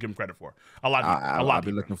people would give him credit for. I'll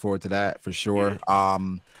be looking forward to that for sure. Yeah.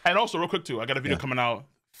 And also real quick too, I got a video coming out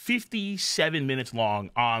 57 minutes long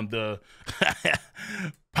on the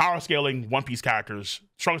power scaling One Piece characters,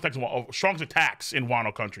 strongest attacks in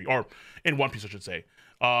Wano country, or in One Piece, I should say.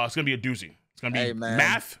 It's gonna be a doozy. It's gonna be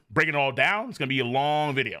math, breaking it all down. It's gonna be a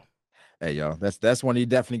long video. Hey yo, that's one you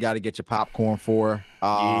definitely got to get your popcorn for.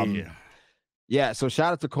 Yeah. So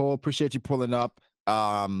shout out to Cole. Appreciate you pulling up.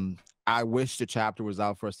 I wish the chapter was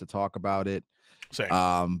out for us to talk about it.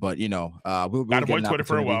 Same. But you know, we'll got to avoid Twitter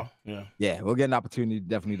for a while. Yeah, we'll get an opportunity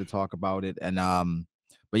definitely to talk about it. And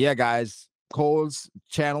but yeah, guys, Cole's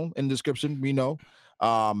channel in the description, we know,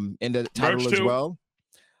 in the title as well.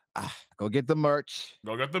 Go get the merch.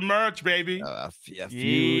 Go get the merch, baby. A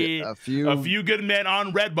few good men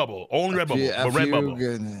on Redbubble. Only Redbubble.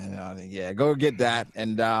 Redbubble. Yeah, go get that.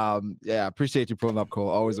 And yeah, appreciate you pulling up, Cole.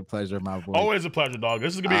 Always a pleasure, my boy. Always a pleasure, dog.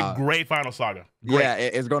 This is gonna be a great final saga. Great. Yeah,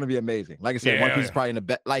 it's gonna be amazing. Like I said, One Piece is probably in the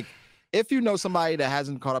best. Like, if you know somebody that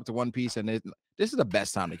hasn't caught up to One Piece, and this is the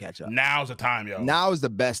best time to catch up. Now's the time, yo. Now is the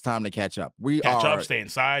best time to catch up. Catch up, stay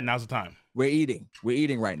inside. Now's the time. We're eating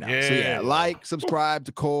right now. So yeah, like, subscribe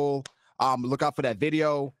to Cole. Look out for that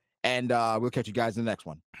video, and we'll catch you guys in the next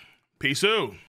one. Peace out.